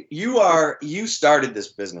because you started this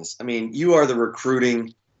business. I mean, you are the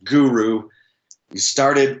recruiting guru. You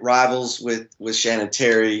started Rivals with Shannon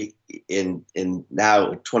Terry in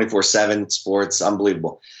now 24/7 Sports.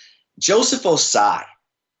 Unbelievable. Joseph Osai,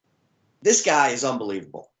 this guy is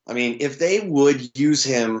unbelievable. I mean, if they would use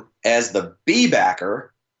him as the B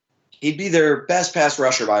backer, he'd be their best pass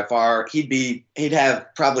rusher by far. He'd have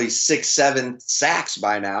probably 6-7 sacks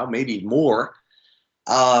by now, maybe more.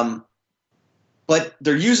 But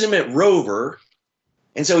they're using him at Rover,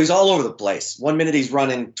 and so he's all over the place. 1 minute he's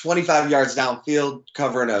running 25 yards downfield,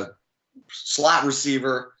 covering a slot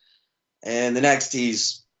receiver, and the next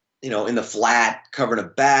he's in the flat covering a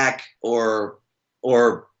back, or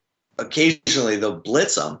occasionally they'll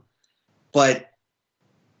blitz him. But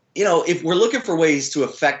if we're looking for ways to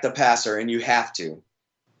affect the passer, and you have to.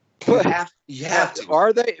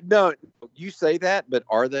 Are they? No, you say that, but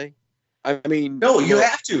are they? I mean, no, you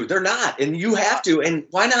have to. They're not, and you have to. And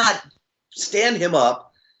why not stand him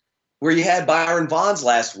up where you had Byron Vaughns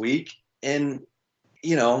last week? And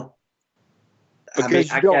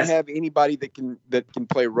because you don't have anybody that can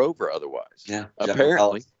play Rover otherwise. Yeah,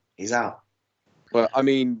 apparently he's out. Well, I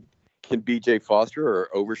mean, can B.J. Foster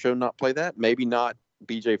or Overshow not play that? Maybe not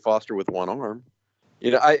B.J. Foster with one arm.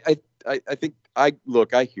 I think I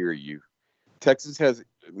hear you. Texas has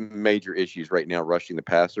major issues right now rushing the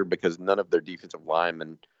passer because none of their defensive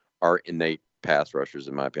linemen are innate pass rushers,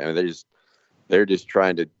 in my opinion. I mean, they're just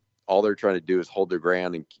trying to do is hold their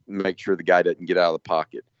ground and make sure the guy doesn't get out of the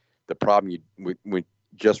pocket. The problem when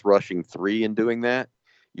just rushing 3 and doing that,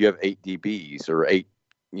 you have 8 DBs or 8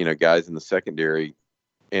 guys in the secondary,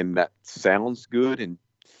 and that sounds good in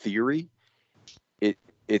theory.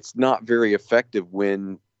 It's not very effective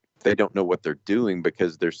when they don't know what they're doing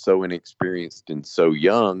because they're so inexperienced and so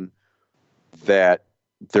young that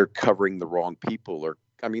they're covering the wrong people.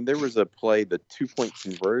 There was a play, the 2-point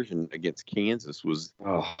conversion against Kansas was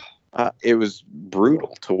it was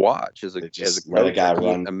brutal to watch as a coach. Let a guy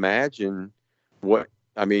run. Imagine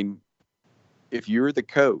if you're the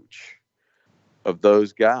coach of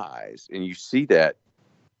those guys and you see that,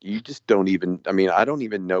 you just don't even. I don't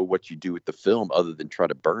even know what you do with the film other than try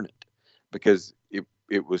to burn it because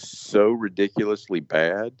it was so ridiculously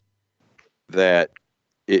bad that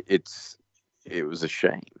it was a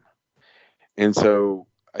shame. And so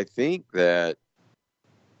I think that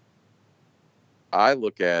I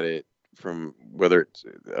look at it from whether it's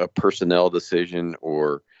a personnel decision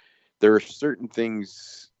or there are certain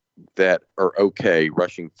things that are okay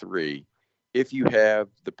rushing 3 if you have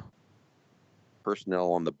the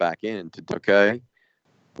personnel on the back end to okay.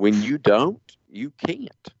 When you don't, you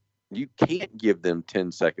can't give them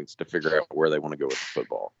 10 seconds to figure out where they want to go with the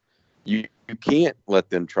football. You can't let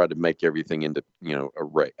them try to make everything into a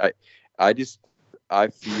race. I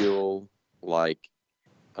feel like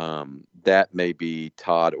that may be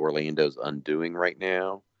Todd Orlando's undoing right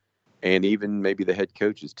now, and even maybe the head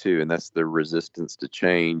coaches too, and that's their resistance to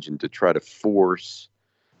change and to try to force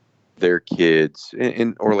their kids.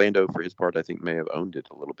 And Orlando, for his part, I think may have owned it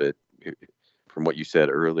a little bit from what you said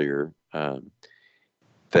earlier,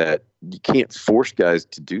 that you can't force guys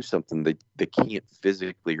to do something they can't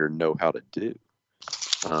physically or know how to do.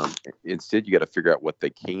 Instead, you got to figure out what they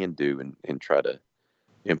can do and try to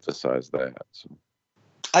emphasize that. So.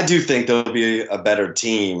 I do think there'll be a better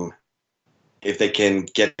team if they can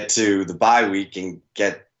get to the bye week and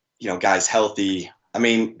get guys healthy.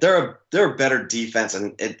 They're a better defense,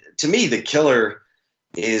 and to me, the killer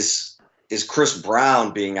is Chris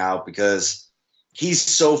Brown being out because he's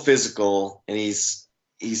so physical and he's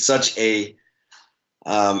such a he's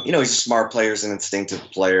a smart player, he's an instinctive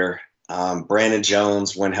player. Brandon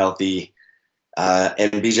Jones, when healthy,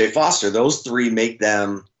 and BJ Foster, those 3 make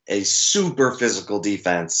them a super physical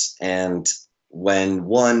defense. And when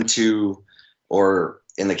 1, 2, or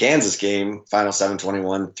in the Kansas game, final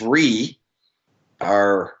 7-21, 3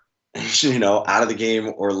 are, out of the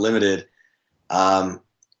game or limited,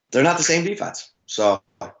 they're not the same defense. So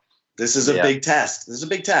this is a big test. This is a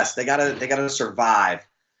big test. They gotta survive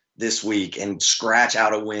this week and scratch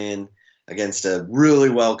out a win against a really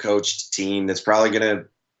well-coached team that's probably going to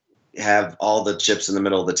have all the chips in the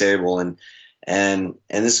middle of the table. And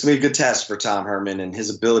this is going to be a good test for Tom Herman and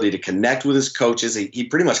his ability to connect with his coaches. He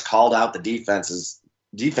pretty much called out the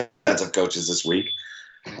defensive coaches this week.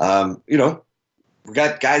 We've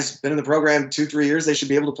got guys been in the program 2-3 years. They should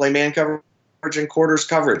be able to play man coverage and quarters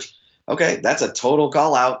coverage. Okay, that's a total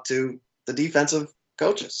call out to the defensive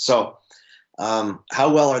coaches. So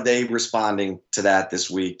how well are they responding to that this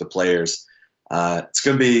week, the players? It's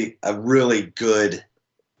going to be a really good,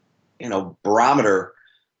 barometer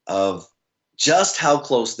of just how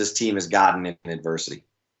close this team has gotten in adversity.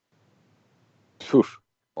 Oof.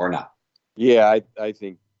 Or not. Yeah, I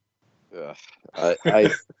think I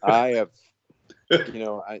have,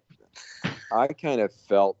 I kind of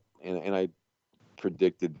felt, and I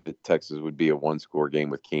predicted that Texas would be a one-score game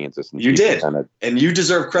with Kansas. And you did. And you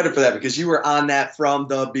deserve credit for that because you were on that from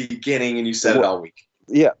the beginning and you said it all week.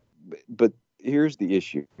 Yeah, but here's the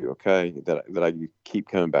issue, okay, that I keep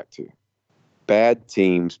coming back to. Bad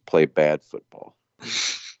teams play bad football.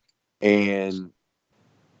 And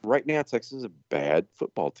right now, Texas is a bad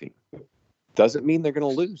football team. Doesn't mean they're going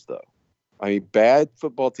to lose, though. I mean, bad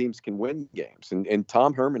football teams can win games. And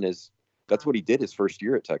Tom Herman that's what he did his first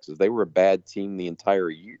year at Texas. They were a bad team the entire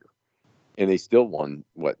year. And they still won,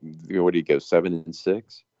 what did he go,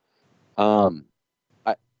 7-6?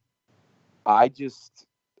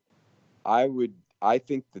 I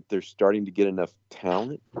think that they're starting to get enough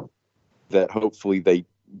talent that hopefully they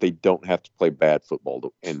don't have to play bad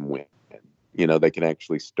football and win. They can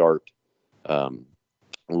actually start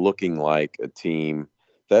looking like a team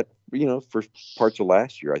that, for parts of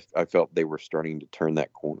last year, I felt they were starting to turn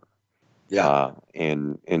that corner. Yeah.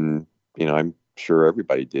 And I'm sure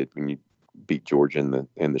everybody did when you beat Georgia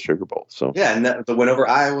in the Sugar Bowl. So yeah, and the win over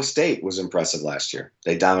Iowa State was impressive last year.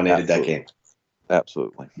 They dominated that game.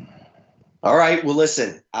 Absolutely. All right. Well,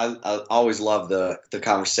 listen, I always love the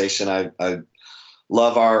conversation. I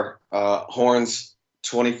love our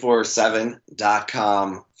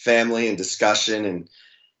horns247.com family and discussion,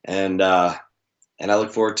 and I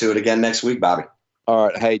look forward to it again next week, Bobby. All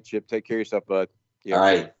right. Hey, Chip, take care of yourself, bud. Yeah, all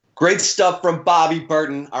right. Great stuff from Bobby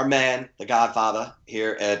Burton, our man, the Godfather,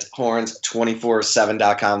 here at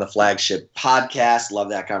horns247.com, the flagship podcast. Love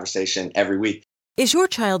that conversation every week. Is your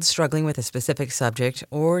child struggling with a specific subject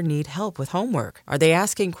or need help with homework? Are they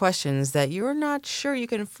asking questions that you're not sure you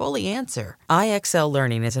can fully answer? IXL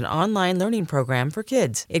Learning is an online learning program for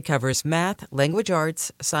kids. It covers math, language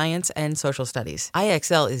arts, science, and social studies.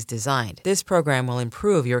 IXL is designed. This program will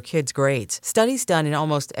improve your kids' grades. Studies done in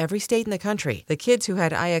almost every state in the country. The kids who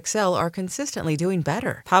had IXL are consistently doing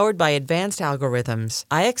better. Powered by advanced algorithms,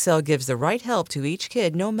 IXL gives the right help to each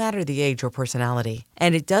kid no matter the age or personality.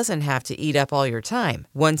 And it doesn't have to eat up all your time.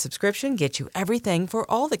 One subscription gets you everything for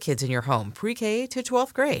all the kids in your home, pre-K to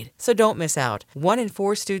 12th grade. So don't miss out. 1 in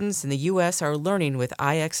 4 students in the U.S. are learning with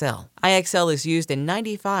IXL. IXL is used in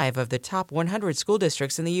 95 of the top 100 school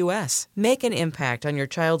districts in the U.S. Make an impact on your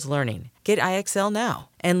child's learning. Get IXL now.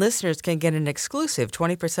 And listeners can get an exclusive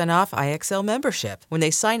 20% off IXL membership when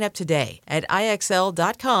they sign up today at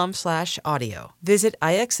IXL.com/audio. Visit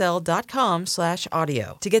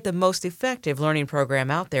IXL.com/audio to get the most effective learning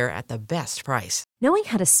program out there at the best price. Knowing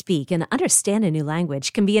how to speak and understand a new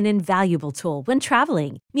language can be an invaluable tool when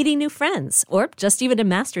traveling, meeting new friends, or just even to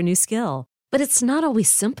master a new skill. But it's not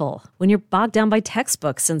always simple when you're bogged down by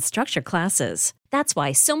textbooks and structured classes. That's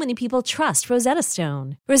why so many people trust Rosetta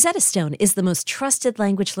Stone. Rosetta Stone is the most trusted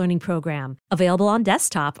language learning program, available on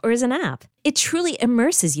desktop or as an app. It truly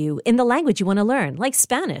immerses you in the language you want to learn, like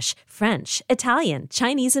Spanish, French, Italian,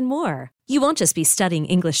 Chinese, and more. You won't just be studying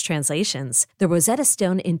English translations. The Rosetta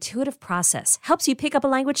Stone intuitive process helps you pick up a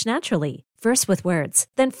language naturally, first with words,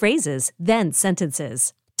 then phrases, then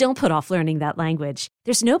sentences. Don't put off learning that language.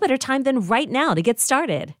 There's no better time than right now to get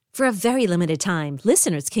started. For a very limited time,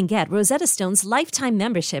 listeners can get Rosetta Stone's lifetime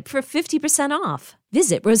membership for 50% off.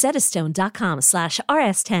 Visit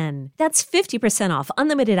rosettastone.com/rs10. That's 50% off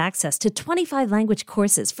unlimited access to 25 language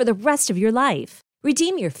courses for the rest of your life.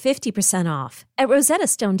 Redeem your 50% off at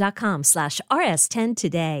rosettastone.com/rs10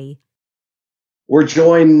 today. We're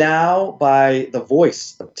joined now by the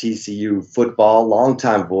voice of TCU football,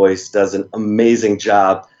 longtime voice, does an amazing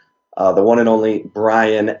job, the one and only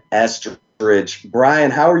Brian Estridge.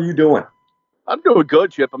 Brian, how are you doing? I'm doing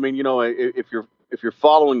good, Chip. I mean, if you're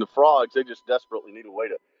following the Frogs, they just desperately need a way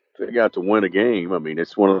to figure out to win a game. I mean,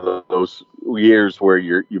 it's one of those years where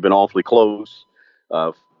you've been awfully close.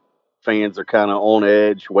 Fans are kind of on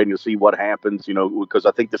edge, waiting to see what happens, because I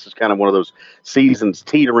think this is kind of one of those seasons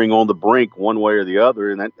teetering on the brink one way or the other,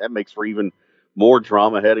 and that makes for even more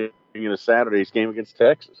drama heading into Saturday's game against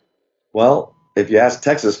Texas. Well, if you ask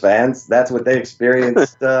Texas fans, that's what they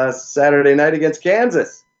experienced Saturday night against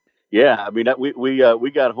Kansas. Yeah, I mean,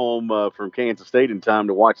 we got home from Kansas State in time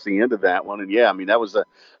to watch the end of that one, and yeah, I mean, that was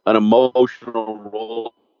an emotional roller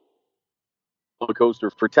coaster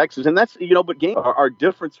for Texas, and that's but games are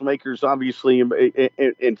difference makers, obviously,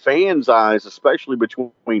 in fans' eyes, especially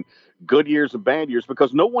between good years and bad years,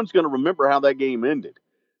 because no one's going to remember how that game ended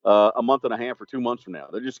a month and a half or 2 months from now.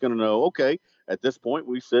 They're just going to know, okay, at this point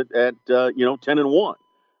we sit at 10-1.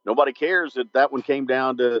 Nobody cares that one came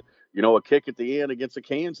down to a kick at the end against a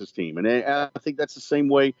Kansas team, and I think that's the same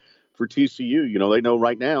way for TCU. They know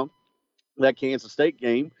right now that Kansas State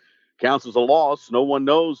game counts as a loss. No one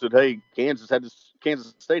knows that, hey, Kansas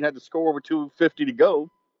State had to score over 2:50 to go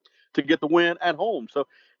to get the win at home. So,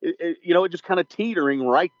 it just kind of teetering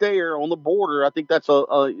right there on the border. I think that's a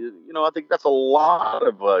lot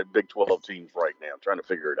of Big 12 teams right now trying to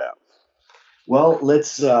figure it out. Well,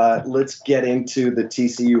 let's get into the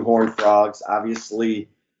TCU Horned Frogs. Obviously,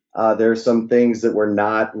 there are some things that we're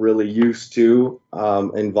not really used to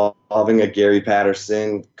involving a Gary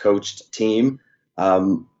Patterson coached team.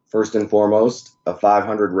 First and foremost, a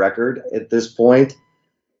 500 record at this point.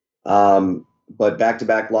 But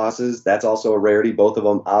back-to-back losses, that's also a rarity. Both of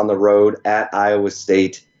them on the road at Iowa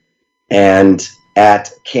State and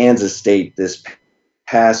at Kansas State this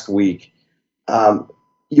past week.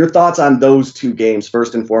 Your thoughts on those two games,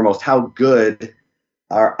 first and foremost. How good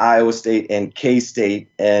are Iowa State and K-State,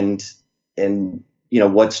 and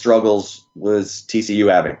what struggles was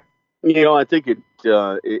TCU having? I think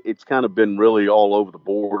it's kind of been really all over the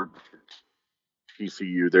board for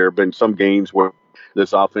TCU. There have been some games where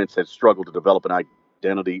this offense has struggled to develop an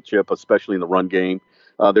identity, Chip, especially in the run game.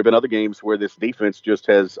 There have been other games where this defense just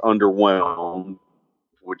has underwhelmed,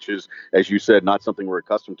 which is, as you said, not something we're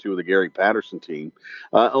accustomed to with the Gary Patterson team.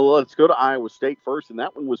 Let's go to Iowa State first, and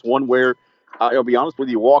that one was one where, I'll be honest with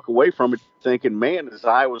you, walk away from it thinking, man, is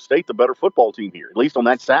Iowa State the better football team here? At least on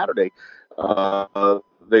that Saturday,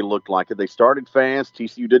 they looked like it. They started fast.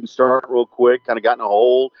 TCU didn't start real quick, kind of got in a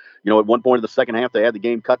hole. At one point in the second half, they had the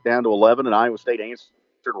game cut down to 11, and Iowa State answered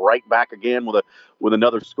right back again with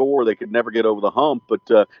another score. They could never get over the hump.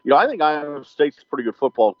 But, I think Iowa State's a pretty good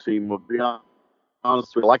football team. We'll be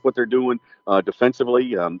honest, I like what they're doing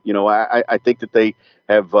defensively. I think that they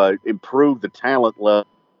have improved the talent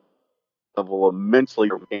level immensely.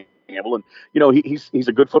 Campbell, and he's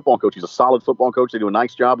a good football coach. He's a solid football coach. They do a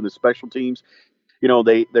nice job in the special teams.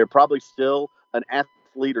 They're probably still an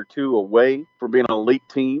athlete or two away from being an elite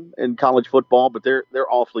team in college football, but they're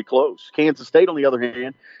awfully close. Kansas State, on the other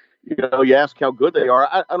hand, you ask how good they are.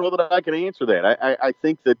 I don't know that I can answer that. I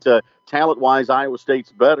think that talent-wise, Iowa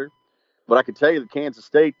State's better, but I can tell you that Kansas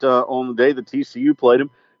State, on the day that TCU played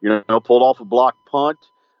them, pulled off a blocked punt.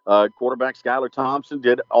 Quarterback Skylar Thompson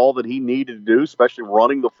did all that he needed to do, especially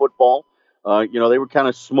running the football. They were kind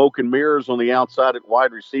of smoke and mirrors on the outside at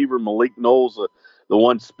wide receiver. Malik Knowles, the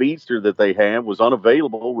one speedster that they have, was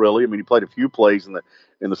unavailable, really. I mean, he played a few plays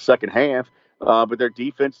in the second half, but their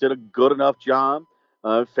defense did a good enough job.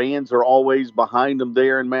 Fans are always behind them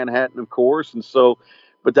there in Manhattan, of course. And so,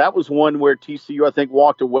 but that was one where TCU, I think,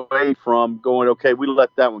 walked away from going, okay, we let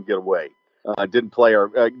that one get away. Didn't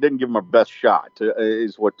give them our best shot,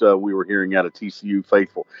 is what we were hearing out of TCU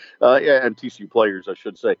faithful, and TCU players, I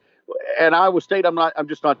should say. And Iowa State, I'm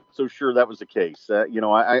just not so sure that was the case.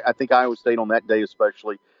 I think Iowa State on that day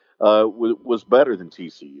especially was better than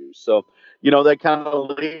TCU. So, that kind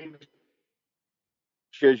of leaves,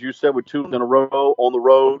 as you said, with 2 in a row on the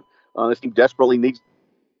road. This team desperately needs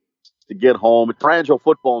to get home. A fragile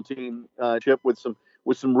football team, Chip, with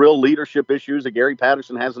some real leadership issues that Gary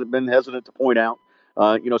Patterson hasn't been hesitant to point out.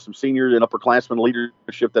 Some senior and upperclassmen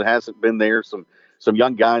leadership that hasn't been there. Some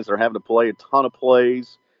young guys that are having to play a ton of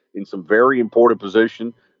plays in some very important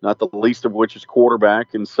position, not the least of which is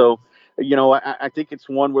quarterback. And so, I think it's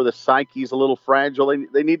one where the psyche's a little fragile.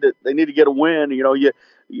 They need to get a win. You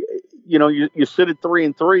sit at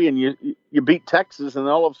 3-3 and you beat Texas, and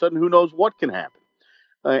all of a sudden, who knows what can happen.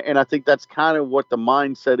 And I think that's kind of what the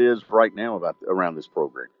mindset is right now around this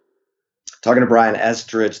program. Talking to Brian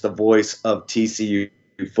Estrich, the voice of TCU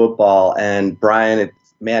football. And Brian,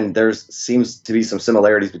 there seems to be some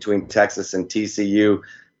similarities between Texas and TCU.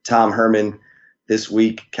 Tom Herman this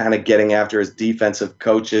week kind of getting after his defensive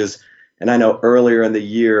coaches. And I know earlier in the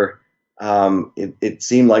year, it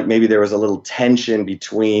seemed like maybe there was a little tension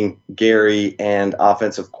between Gary and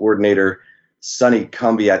offensive coordinator Sonny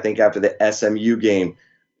Cumbie, I think, after the SMU game.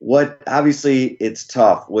 Obviously it's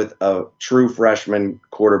tough with a true freshman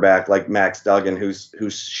quarterback like Max Duggan,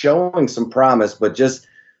 who's showing some promise, but just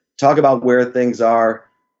talk about where things are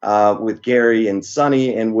with Gary and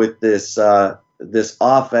Sonny, and with this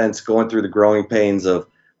offense going through the growing pains of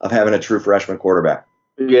having a true freshman quarterback.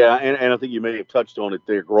 Yeah, and I think you may have touched on it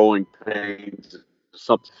there, growing pains,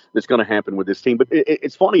 something that's going to happen with this team. But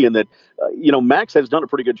it's funny in that, Max has done a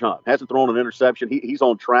pretty good job. Hasn't thrown an interception. He's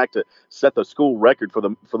on track to set the school record for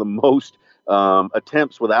the most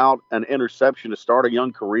attempts without an interception to start a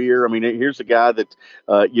young career. I mean, here's a guy that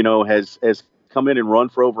has come in and run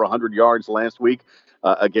for over 100 yards last week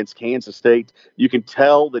against Kansas State. You can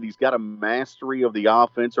tell that he's got a mastery of the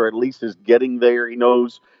offense, or at least is getting there. He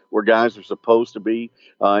knows where guys are supposed to be.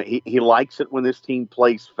 He likes it when this team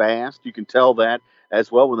plays fast. You can tell that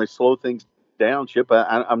as well when they slow things down. Chip,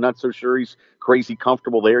 I'm not so sure he's crazy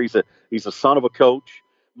comfortable there. He's a son of a coach,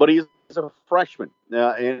 but he's a freshman,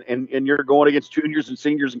 and you're going against juniors and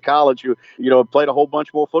seniors in college who played a whole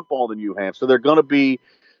bunch more football than you have. So they're going to be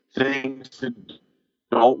things that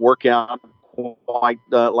don't work out quite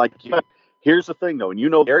like you. Here's the thing, though,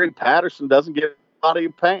 and Gary Patterson doesn't give anybody a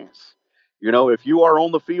pass. If you are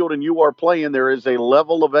on the field and you are playing, there is a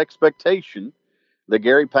level of expectation that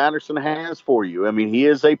Gary Patterson has for you. I mean, he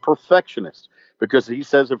is a perfectionist because he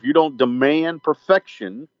says if you don't demand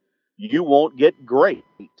perfection, you won't get great.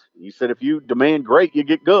 He said if you demand great, you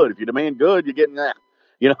get good. If you demand good, you get that.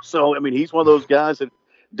 So, I mean, he's one of those guys that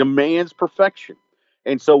demands perfection.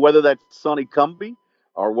 And so whether that's Sonny Cumbie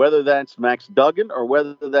or whether that's Max Duggan or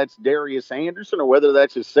whether that's Darius Anderson or whether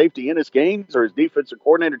that's his safety Ennis Gaines or his defensive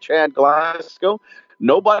coordinator Chad Glasgow,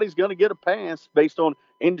 nobody's going to get a pass based on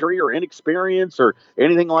injury or inexperience or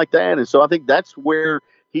anything like that. And so I think that's where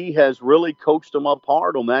he has really coached them up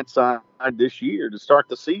hard on that side this year to start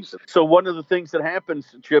the season. So one of the things that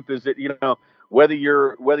happens, Chip, is that, whether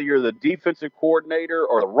you're the defensive coordinator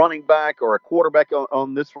or the running back or a quarterback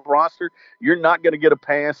on this roster, you're not going to get a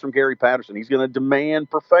pass from Gary Patterson. He's going to demand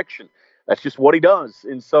perfection. That's just what he does.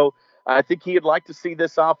 And so I think he'd like to see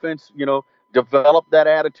this offense, develop that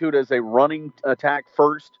attitude as a running attack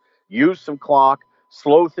first, use some clock,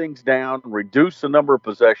 slow things down, reduce the number of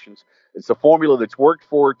possessions. It's a formula that's worked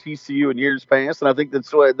for TCU in years past, and I think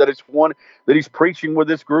that it's one that he's preaching with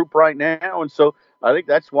this group right now. And so I think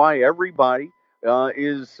that's why everybody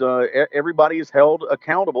is held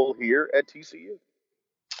accountable here at TCU.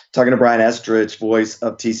 Talking to Brian Estridge, voice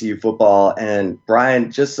of TCU football. And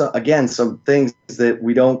Brian, just again, some things that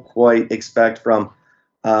we don't quite expect from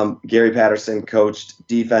Gary Patterson coached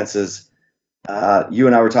defenses. You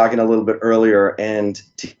and I were talking a little bit earlier, and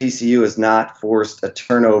TCU has not forced a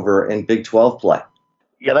turnover in Big 12 play.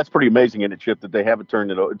 Yeah, that's pretty amazing, isn't it, Chip, that they haven't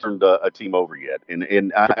turned a team over yet.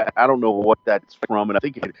 And I don't know what that's from. And I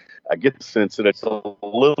think I get the sense that it's a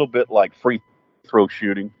little bit like free throw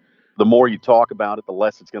shooting. The more you talk about it, the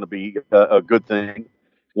less it's going to be a good thing.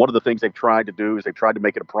 One of the things they've tried to do is they've tried to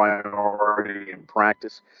make it a priority in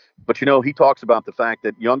practice. But, he talks about the fact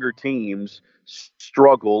that younger teams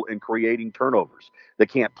struggle in creating turnovers. They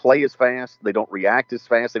can't play as fast. They don't react as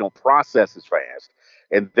fast. They don't process as fast.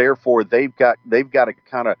 And therefore, they've got to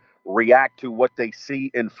kind of react to what they see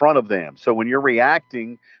in front of them. So when you're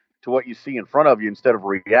reacting to what you see in front of you instead of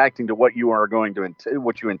reacting to what you are going to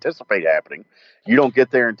what you anticipate happening, you don't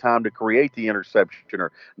get there in time to create the interception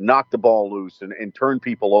or knock the ball loose and turn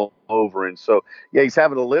people over. And so, yeah, he's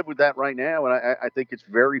having to live with that right now. And I think it's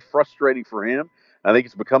very frustrating for him. I think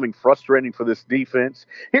it's becoming frustrating for this defense.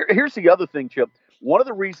 Here's the other thing, Chip. One of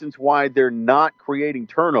the reasons why they're not creating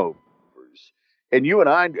turnovers, and you and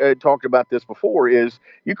I talked about this before, is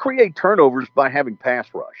you create turnovers by having pass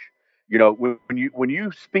rush. When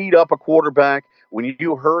you speed up a quarterback, when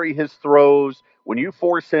you hurry his throws, when you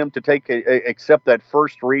force him to accept that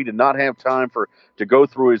first read and not have time to go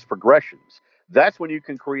through his progressions, that's when you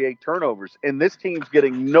can create turnovers. And this team's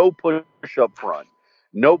getting no push up front,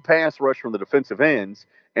 no pass rush from the defensive ends,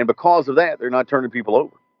 and because of that, they're not turning people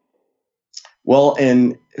over. Well,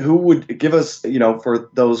 and who would give us, for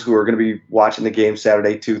those who are going to be watching the game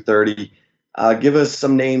Saturday, 2:30, give us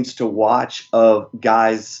some names to watch of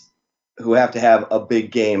guys who have to have a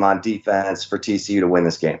big game on defense for TCU to win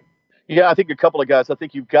this game. Yeah, I think a couple of guys. I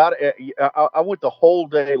think you've got – I went the whole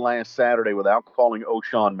day last Saturday without calling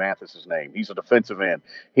O'Shawn Mathis's name. He's a defensive end.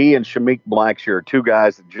 He and Shamik Blackshear are two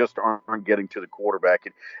guys that just aren't getting to the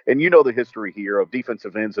quarterback. And you know the history here of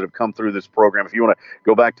defensive ends that have come through this program. If you want to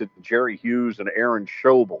go back to Jerry Hughes and Aaron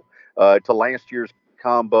Schobel, to last year's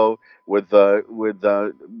combo with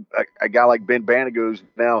a guy like Ben Bannigan, who's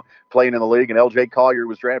now playing in the league, and L.J. Collier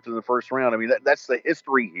was drafted in the first round. I mean, that's the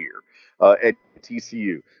history here at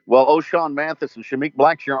TCU. Well, O'Shawn Mathis and Shamik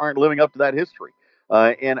Blackshear aren't living up to that history.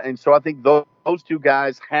 And so I think those two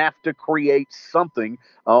guys have to create something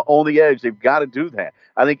on the edge. They've got to do that.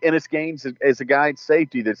 I think Ennis Gaines is a guy at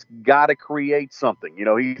safety that's got to create something.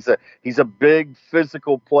 He's a big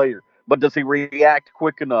physical player. but does he react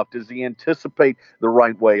quick enough? Does he anticipate the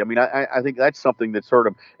right way? I mean, I think that's something that's hurt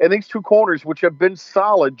him. And these two corners, which have been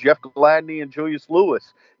solid, Jeff Gladney and Julius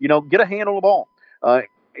Lewis, get a hand on the ball.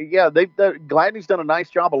 Gladney's done a nice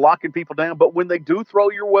job of locking people down, but when they do throw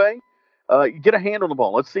your way, you get a hand on the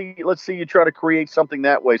ball. Let's see you try to create something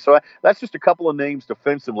that way. So that's just a couple of names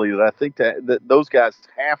defensively that I think that those guys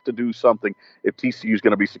have to do something if TCU is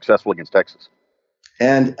going to be successful against Texas.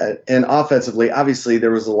 And offensively, obviously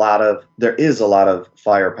there is a lot of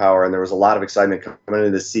firepower, and there was a lot of excitement coming into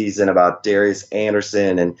the season about Darius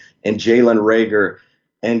Anderson and Jalen Reagor.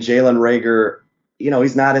 And Jalen Reagor,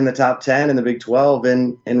 he's not in the top 10 in the Big 12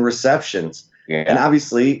 in receptions. Yeah. And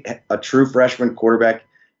obviously a true freshman quarterback,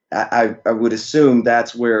 I would assume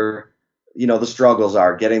that's where, the struggles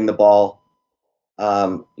are, getting the ball,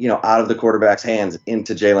 out of the quarterback's hands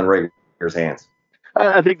into Jalen Reagor's hands.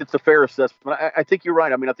 I think that's a fair assessment. I think you're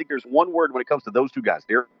right. I mean, I think there's one word when it comes to those two guys,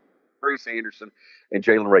 Darius Anderson and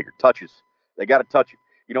Jalen Reagor: touches. They got to touch it.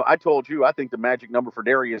 I told you, I think the magic number for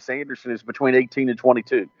Darius Anderson is between 18 and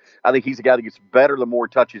 22. I think he's a guy that gets better the more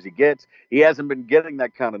touches he gets. He hasn't been getting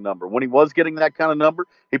that kind of number. When he was getting that kind of number,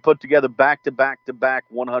 he put together back-to-back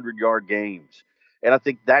 100-yard games. And I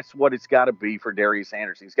think that's what it's got to be for Darius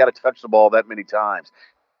Anderson. He's got to touch the ball that many times.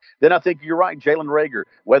 Then I think you're right, Jalen Reagor,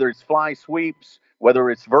 whether it's fly sweeps, whether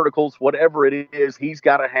it's verticals, whatever it is, he's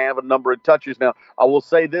got to have a number of touches. Now, I will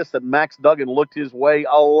say this, that Max Duggan looked his way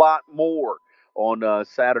a lot more on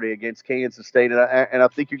Saturday against Kansas State, and I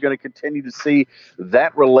think you're going to continue to see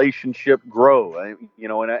that relationship grow. And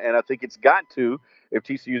I think it's got to if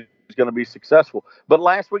TCU is going to be successful. But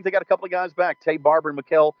last week they got a couple of guys back, Tay Barber and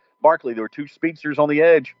Mikel Barkley. There were two speedsters on the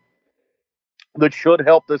edge that should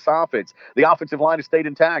help this offense. The offensive line has stayed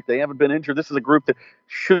intact. They haven't been injured. This is a group that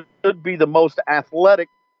should be the most athletic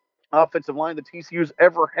offensive line that TCU's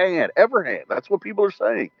ever had. That's what people are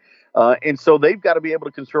saying. And so they've got to be able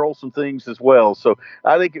to control some things as well. So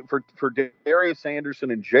I think for Darius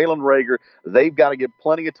Anderson and Jalen Reagor, they've got to get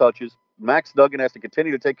plenty of touches. Max Duggan has to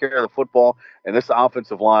continue to take care of the football, and this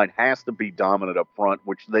offensive line has to be dominant up front,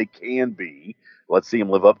 which they can be. Let's see them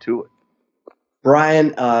live up to it.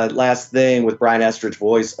 Brian, last thing with Brian Estridge,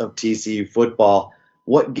 voice of TCU football.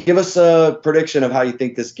 Give us a prediction of how you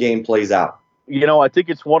think this game plays out. I think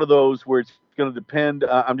it's one of those where it's going to depend.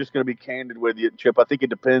 I'm just going to be candid with you, Chip. I think it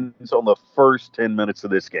depends on the first 10 minutes of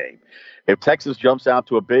this game. If Texas jumps out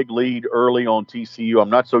to a big lead early on TCU, I'm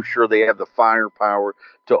not so sure they have the firepower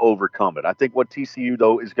to overcome it. I think what TCU,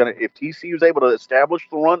 though, is going to – if TCU is able to establish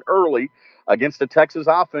the run early against the Texas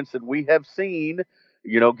offense that we have seen –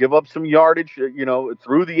 give up some yardage,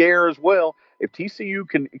 through the air as well. If TCU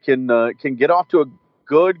can get off to a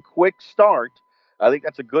good, quick start, I think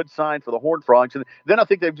that's a good sign for the Horned Frogs. And then I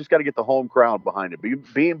think they've just got to get the home crowd behind it.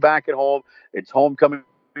 Being back at home, it's homecoming.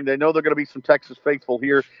 They know they're going to be some Texas faithful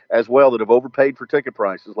here as well that have overpaid for ticket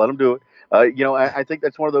prices. Let them do it. I think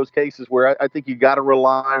that's one of those cases where I think you got to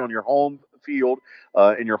rely on your home field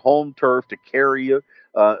and your home turf to carry you,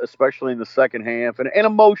 especially in the second half. And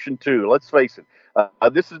emotion, too. Let's face it.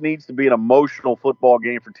 This needs to be an emotional football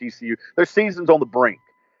game for TCU. Their season's on the brink,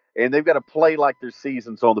 and they've got to play like their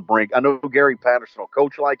season's on the brink. I know Gary Patterson will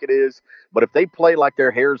coach like it is, but if they play like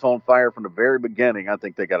their hair's on fire from the very beginning, I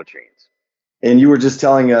think they got a chance. And you were just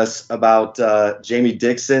telling us about Jamie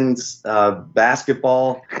Dixon's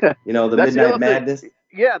basketball, the Midnight Madness.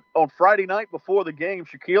 Yeah, on Friday night before the game,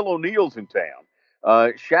 Shaquille O'Neal's in town.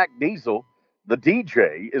 Shaq Diesel, the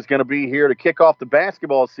DJ, is going to be here to kick off the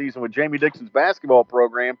basketball season with Jamie Dixon's basketball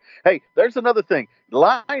program. Hey, there's another thing.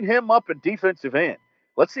 Line him up at defensive end.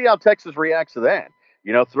 Let's see how Texas reacts to that.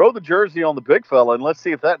 Throw the jersey on the big fella, and let's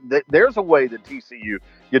see if there's a way that TCU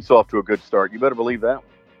gets off to a good start. You better believe that.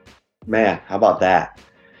 Man, how about that?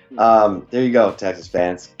 There you go, Texas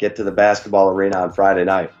fans. Get to the basketball arena on Friday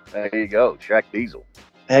night. There you go, Shaq Diesel.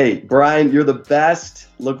 Hey, Brian, you're the best.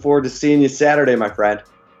 Look forward to seeing you Saturday, my friend.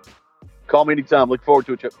 Call me anytime. Look forward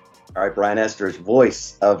to it, Chip. All right, Brian Estridge,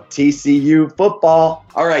 voice of TCU football.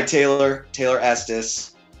 All right, Taylor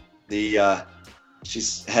Estes,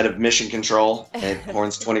 she's head of mission control at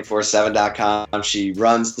horns247.com. She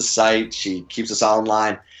runs the site. She keeps us all in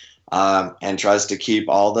line and tries to keep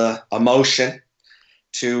all the emotion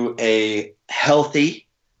to a healthy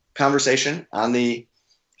conversation on the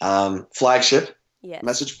flagship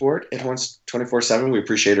message board at Horns 24/7. We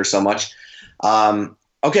appreciate her so much.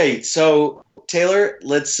 Okay, so Taylor,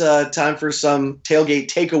 let's time for some tailgate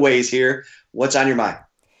takeaways here. What's on your mind?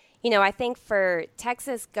 I think for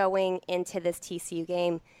Texas going into this TCU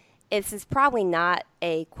game, this is probably not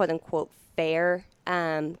a quote-unquote fair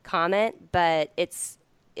comment, but it's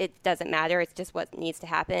it doesn't matter. It's just what needs to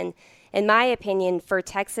happen. In my opinion, for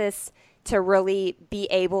Texas to really be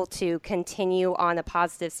able to continue on a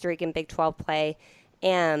positive streak in Big 12 play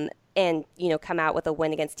and come out with a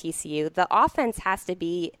win against TCU, the offense has to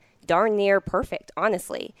be darn near perfect,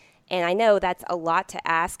 honestly. And I know that's a lot to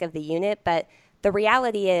ask of the unit, but the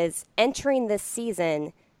reality is, entering this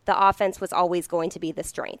season, the offense was always going to be the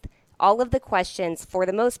strength. All of the questions, for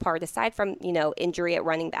the most part, aside from, injury at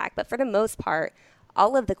running back, but for the most part,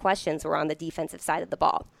 all of the questions were on the defensive side of the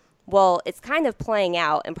ball. Well, it's kind of playing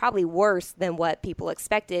out, and probably worse than what people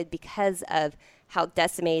expected because of how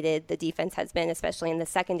decimated the defense has been, especially in the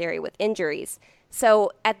secondary with injuries.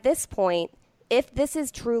 So at this point, if this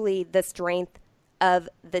is truly the strength of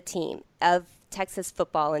the team, of Texas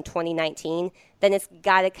football in 2019, then it's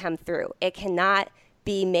got to come through. It cannot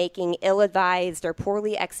be making ill-advised or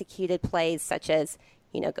poorly executed plays such as,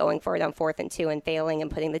 going for it on 4th and 2 and failing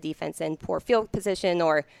and putting the defense in poor field position,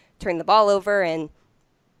 or turning the ball over and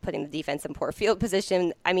putting the defense in poor field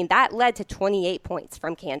position. I mean, that led to 28 points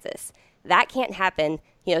from Kansas. That can't happen.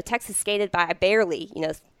 Texas skated by barely,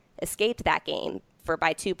 escaped that game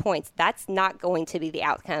by 2 points. That's not going to be the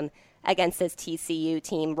outcome against this TCU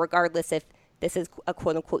team, regardless if this is a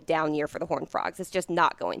quote-unquote down year for the Horned Frogs. It's just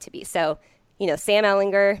not going to be. So, Sam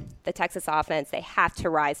Ehlinger, the Texas offense, they have to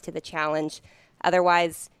rise to the challenge.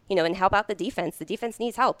 Otherwise, and help out the defense. The defense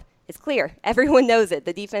needs help. It's clear. Everyone knows it.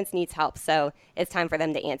 The defense needs help. So it's time for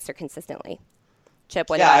them to answer consistently. Chip,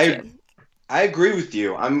 what about you? I agree with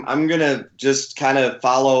you. I'm going to just kind of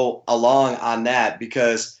follow along on that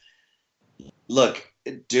because, look,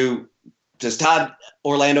 does Todd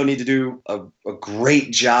Orlando need to do a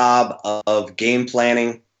great job of game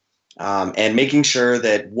planning and making sure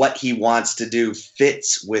that what he wants to do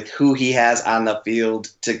fits with who he has on the field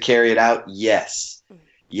to carry it out? Yes.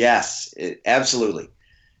 Yes, absolutely.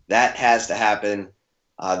 That has to happen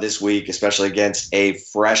this week, especially against a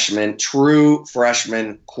true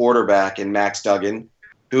freshman quarterback in Max Duggan,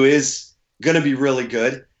 who is going to be really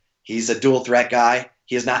good. He's a dual threat guy.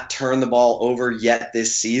 He has not turned the ball over yet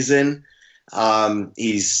this season.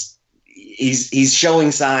 He's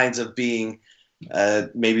showing signs of being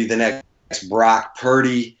maybe the next Brock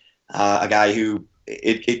Purdy, a guy who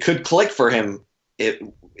it could click for him. It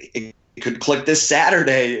could click this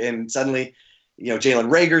Saturday, and suddenly,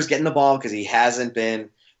 Jalen Reagor's getting the ball because he hasn't been.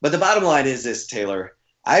 But the bottom line is this, Taylor.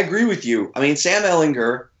 I agree with you. I mean, Sam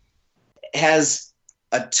Ehlinger has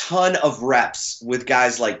a ton of reps with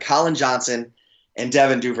guys like Colin Johnson and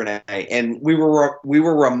Devin Duvernay, and we were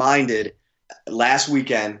reminded last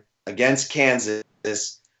weekend against Kansas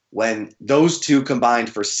when those two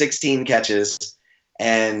combined for 16 catches,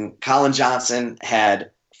 and Colin Johnson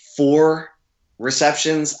had 4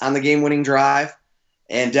 receptions on the game-winning drive,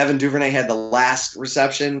 and Devin Duvernay had the last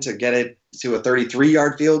reception to get it to a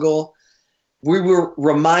 33-yard field goal. We were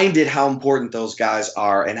reminded how important those guys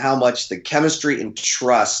are and how much the chemistry and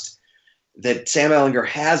trust that Sam Ehlinger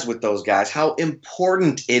has with those guys, how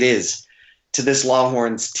important it is to this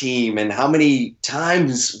Longhorns team, and how many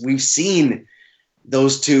times we've seen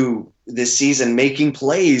those two this season making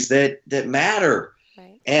plays that matter.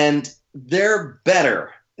 Right. And they're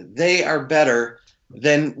better. They are better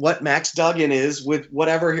than what Max Duggan is with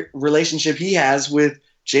whatever relationship he has with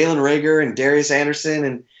Jalen Reagor and Darius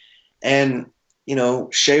Anderson and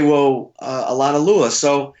Shewo Alanalua.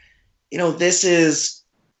 So, this is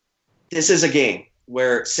a game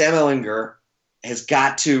where Sam Ehlinger has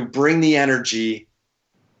got to bring the energy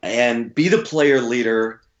and be the player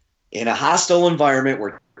leader in a hostile environment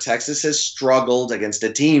where Texas has struggled against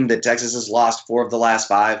a team that Texas has lost 4 of the last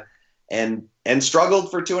 5 and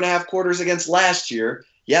struggled for 2.5 quarters against last year.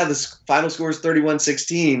 Yeah, the final score is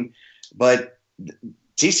 31-16, but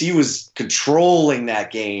TCU was controlling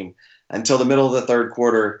that game until the middle of the third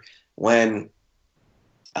quarter when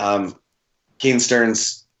Keaton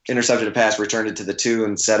Stearns intercepted a pass, returned it to the 2,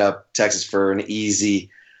 and set up Texas for an easy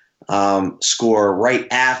score right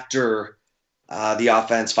after the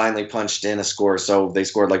offense finally punched in a score. So they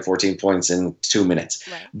scored like 14 points in 2 minutes.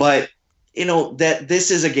 Right. But, that this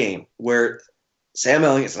is a game where Sam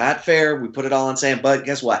Ehlinger, it's not fair. We put it all on Sam, but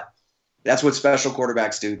guess what? That's what special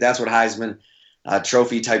quarterbacks do. That's what Heisman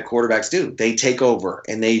Trophy type quarterbacks do. They take over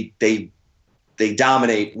and they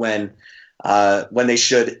dominate when they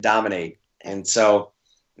should dominate. And so,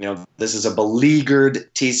 this is a beleaguered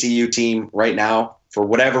TCU team right now for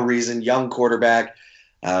whatever reason. Young quarterback.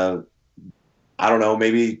 I don't know.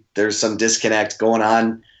 Maybe there's some disconnect going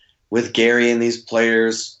on with Gary and these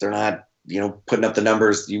players. They're not, putting up the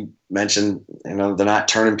numbers you mentioned. They're not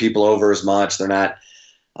turning people over as much. They're not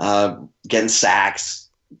getting sacks.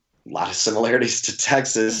 lot of similarities to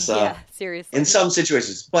Texas. Yeah, seriously. In some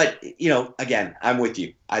situations. But, again, I'm with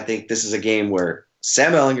you. I think this is a game where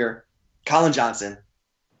Sam Ehlinger, Colin Johnson,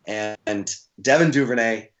 and Devin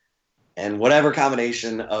Duvernay, and whatever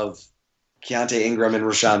combination of Keontae Ingram and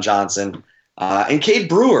Rashawn Johnson, and Cade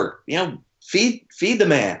Brewer, feed the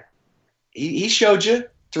man. He showed you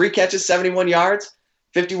 3 catches, 71 yards,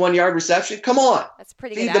 51-yard reception. Come on. That's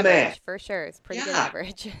pretty feed good the average, man. For sure. It's pretty good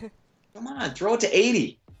average. Come on, throw it to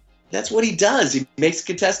 80. That's what he does. He makes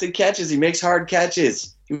contested catches. He makes hard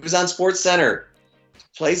catches. He was on Sports Center.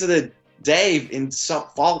 Plays of the day in some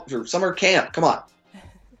fall or summer camp. Come on.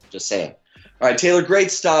 Just saying. All right, Taylor,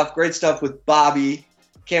 great stuff. Great stuff with Bobby.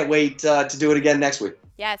 Can't wait to do it again next week.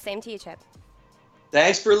 Yeah, same to you, Chip.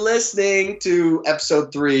 Thanks for listening to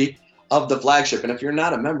episode 3 of The Flagship. And if you're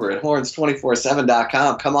not a member at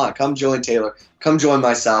horns247.com, come on, come join Taylor. Come join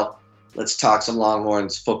myself. Let's talk some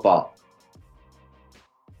Longhorns football.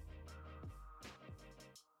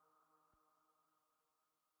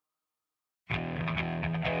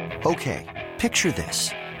 Okay, picture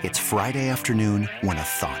this. It's Friday afternoon when a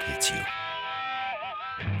thought hits you.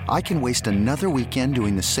 I can waste another weekend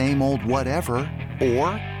doing the same old whatever, or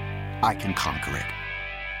I can conquer it.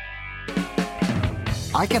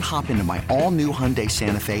 I can hop into my all-new Hyundai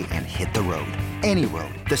Santa Fe and hit the road. Any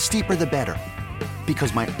road. The steeper, the better.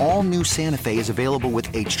 Because my all-new Santa Fe is available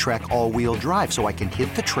with H-Track all-wheel drive, so I can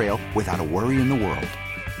hit the trail without a worry in the world.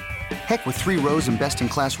 Heck, with 3 rows and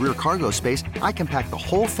best-in-class rear cargo space, I can pack the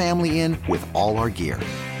whole family in with all our gear.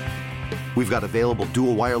 We've got available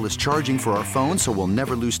dual wireless charging for our phones, so we'll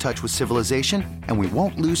never lose touch with civilization, and we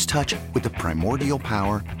won't lose touch with the primordial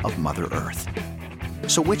power of Mother Earth.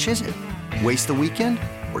 So which is it? Waste the weekend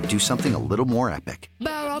or do something a little more epic?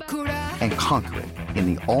 And conquer it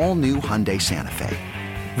in the all-new Hyundai Santa Fe.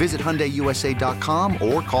 Visit HyundaiUSA.com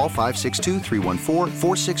or call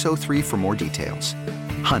 562-314-4603 for more details.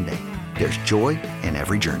 Hyundai, there's joy in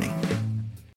every journey.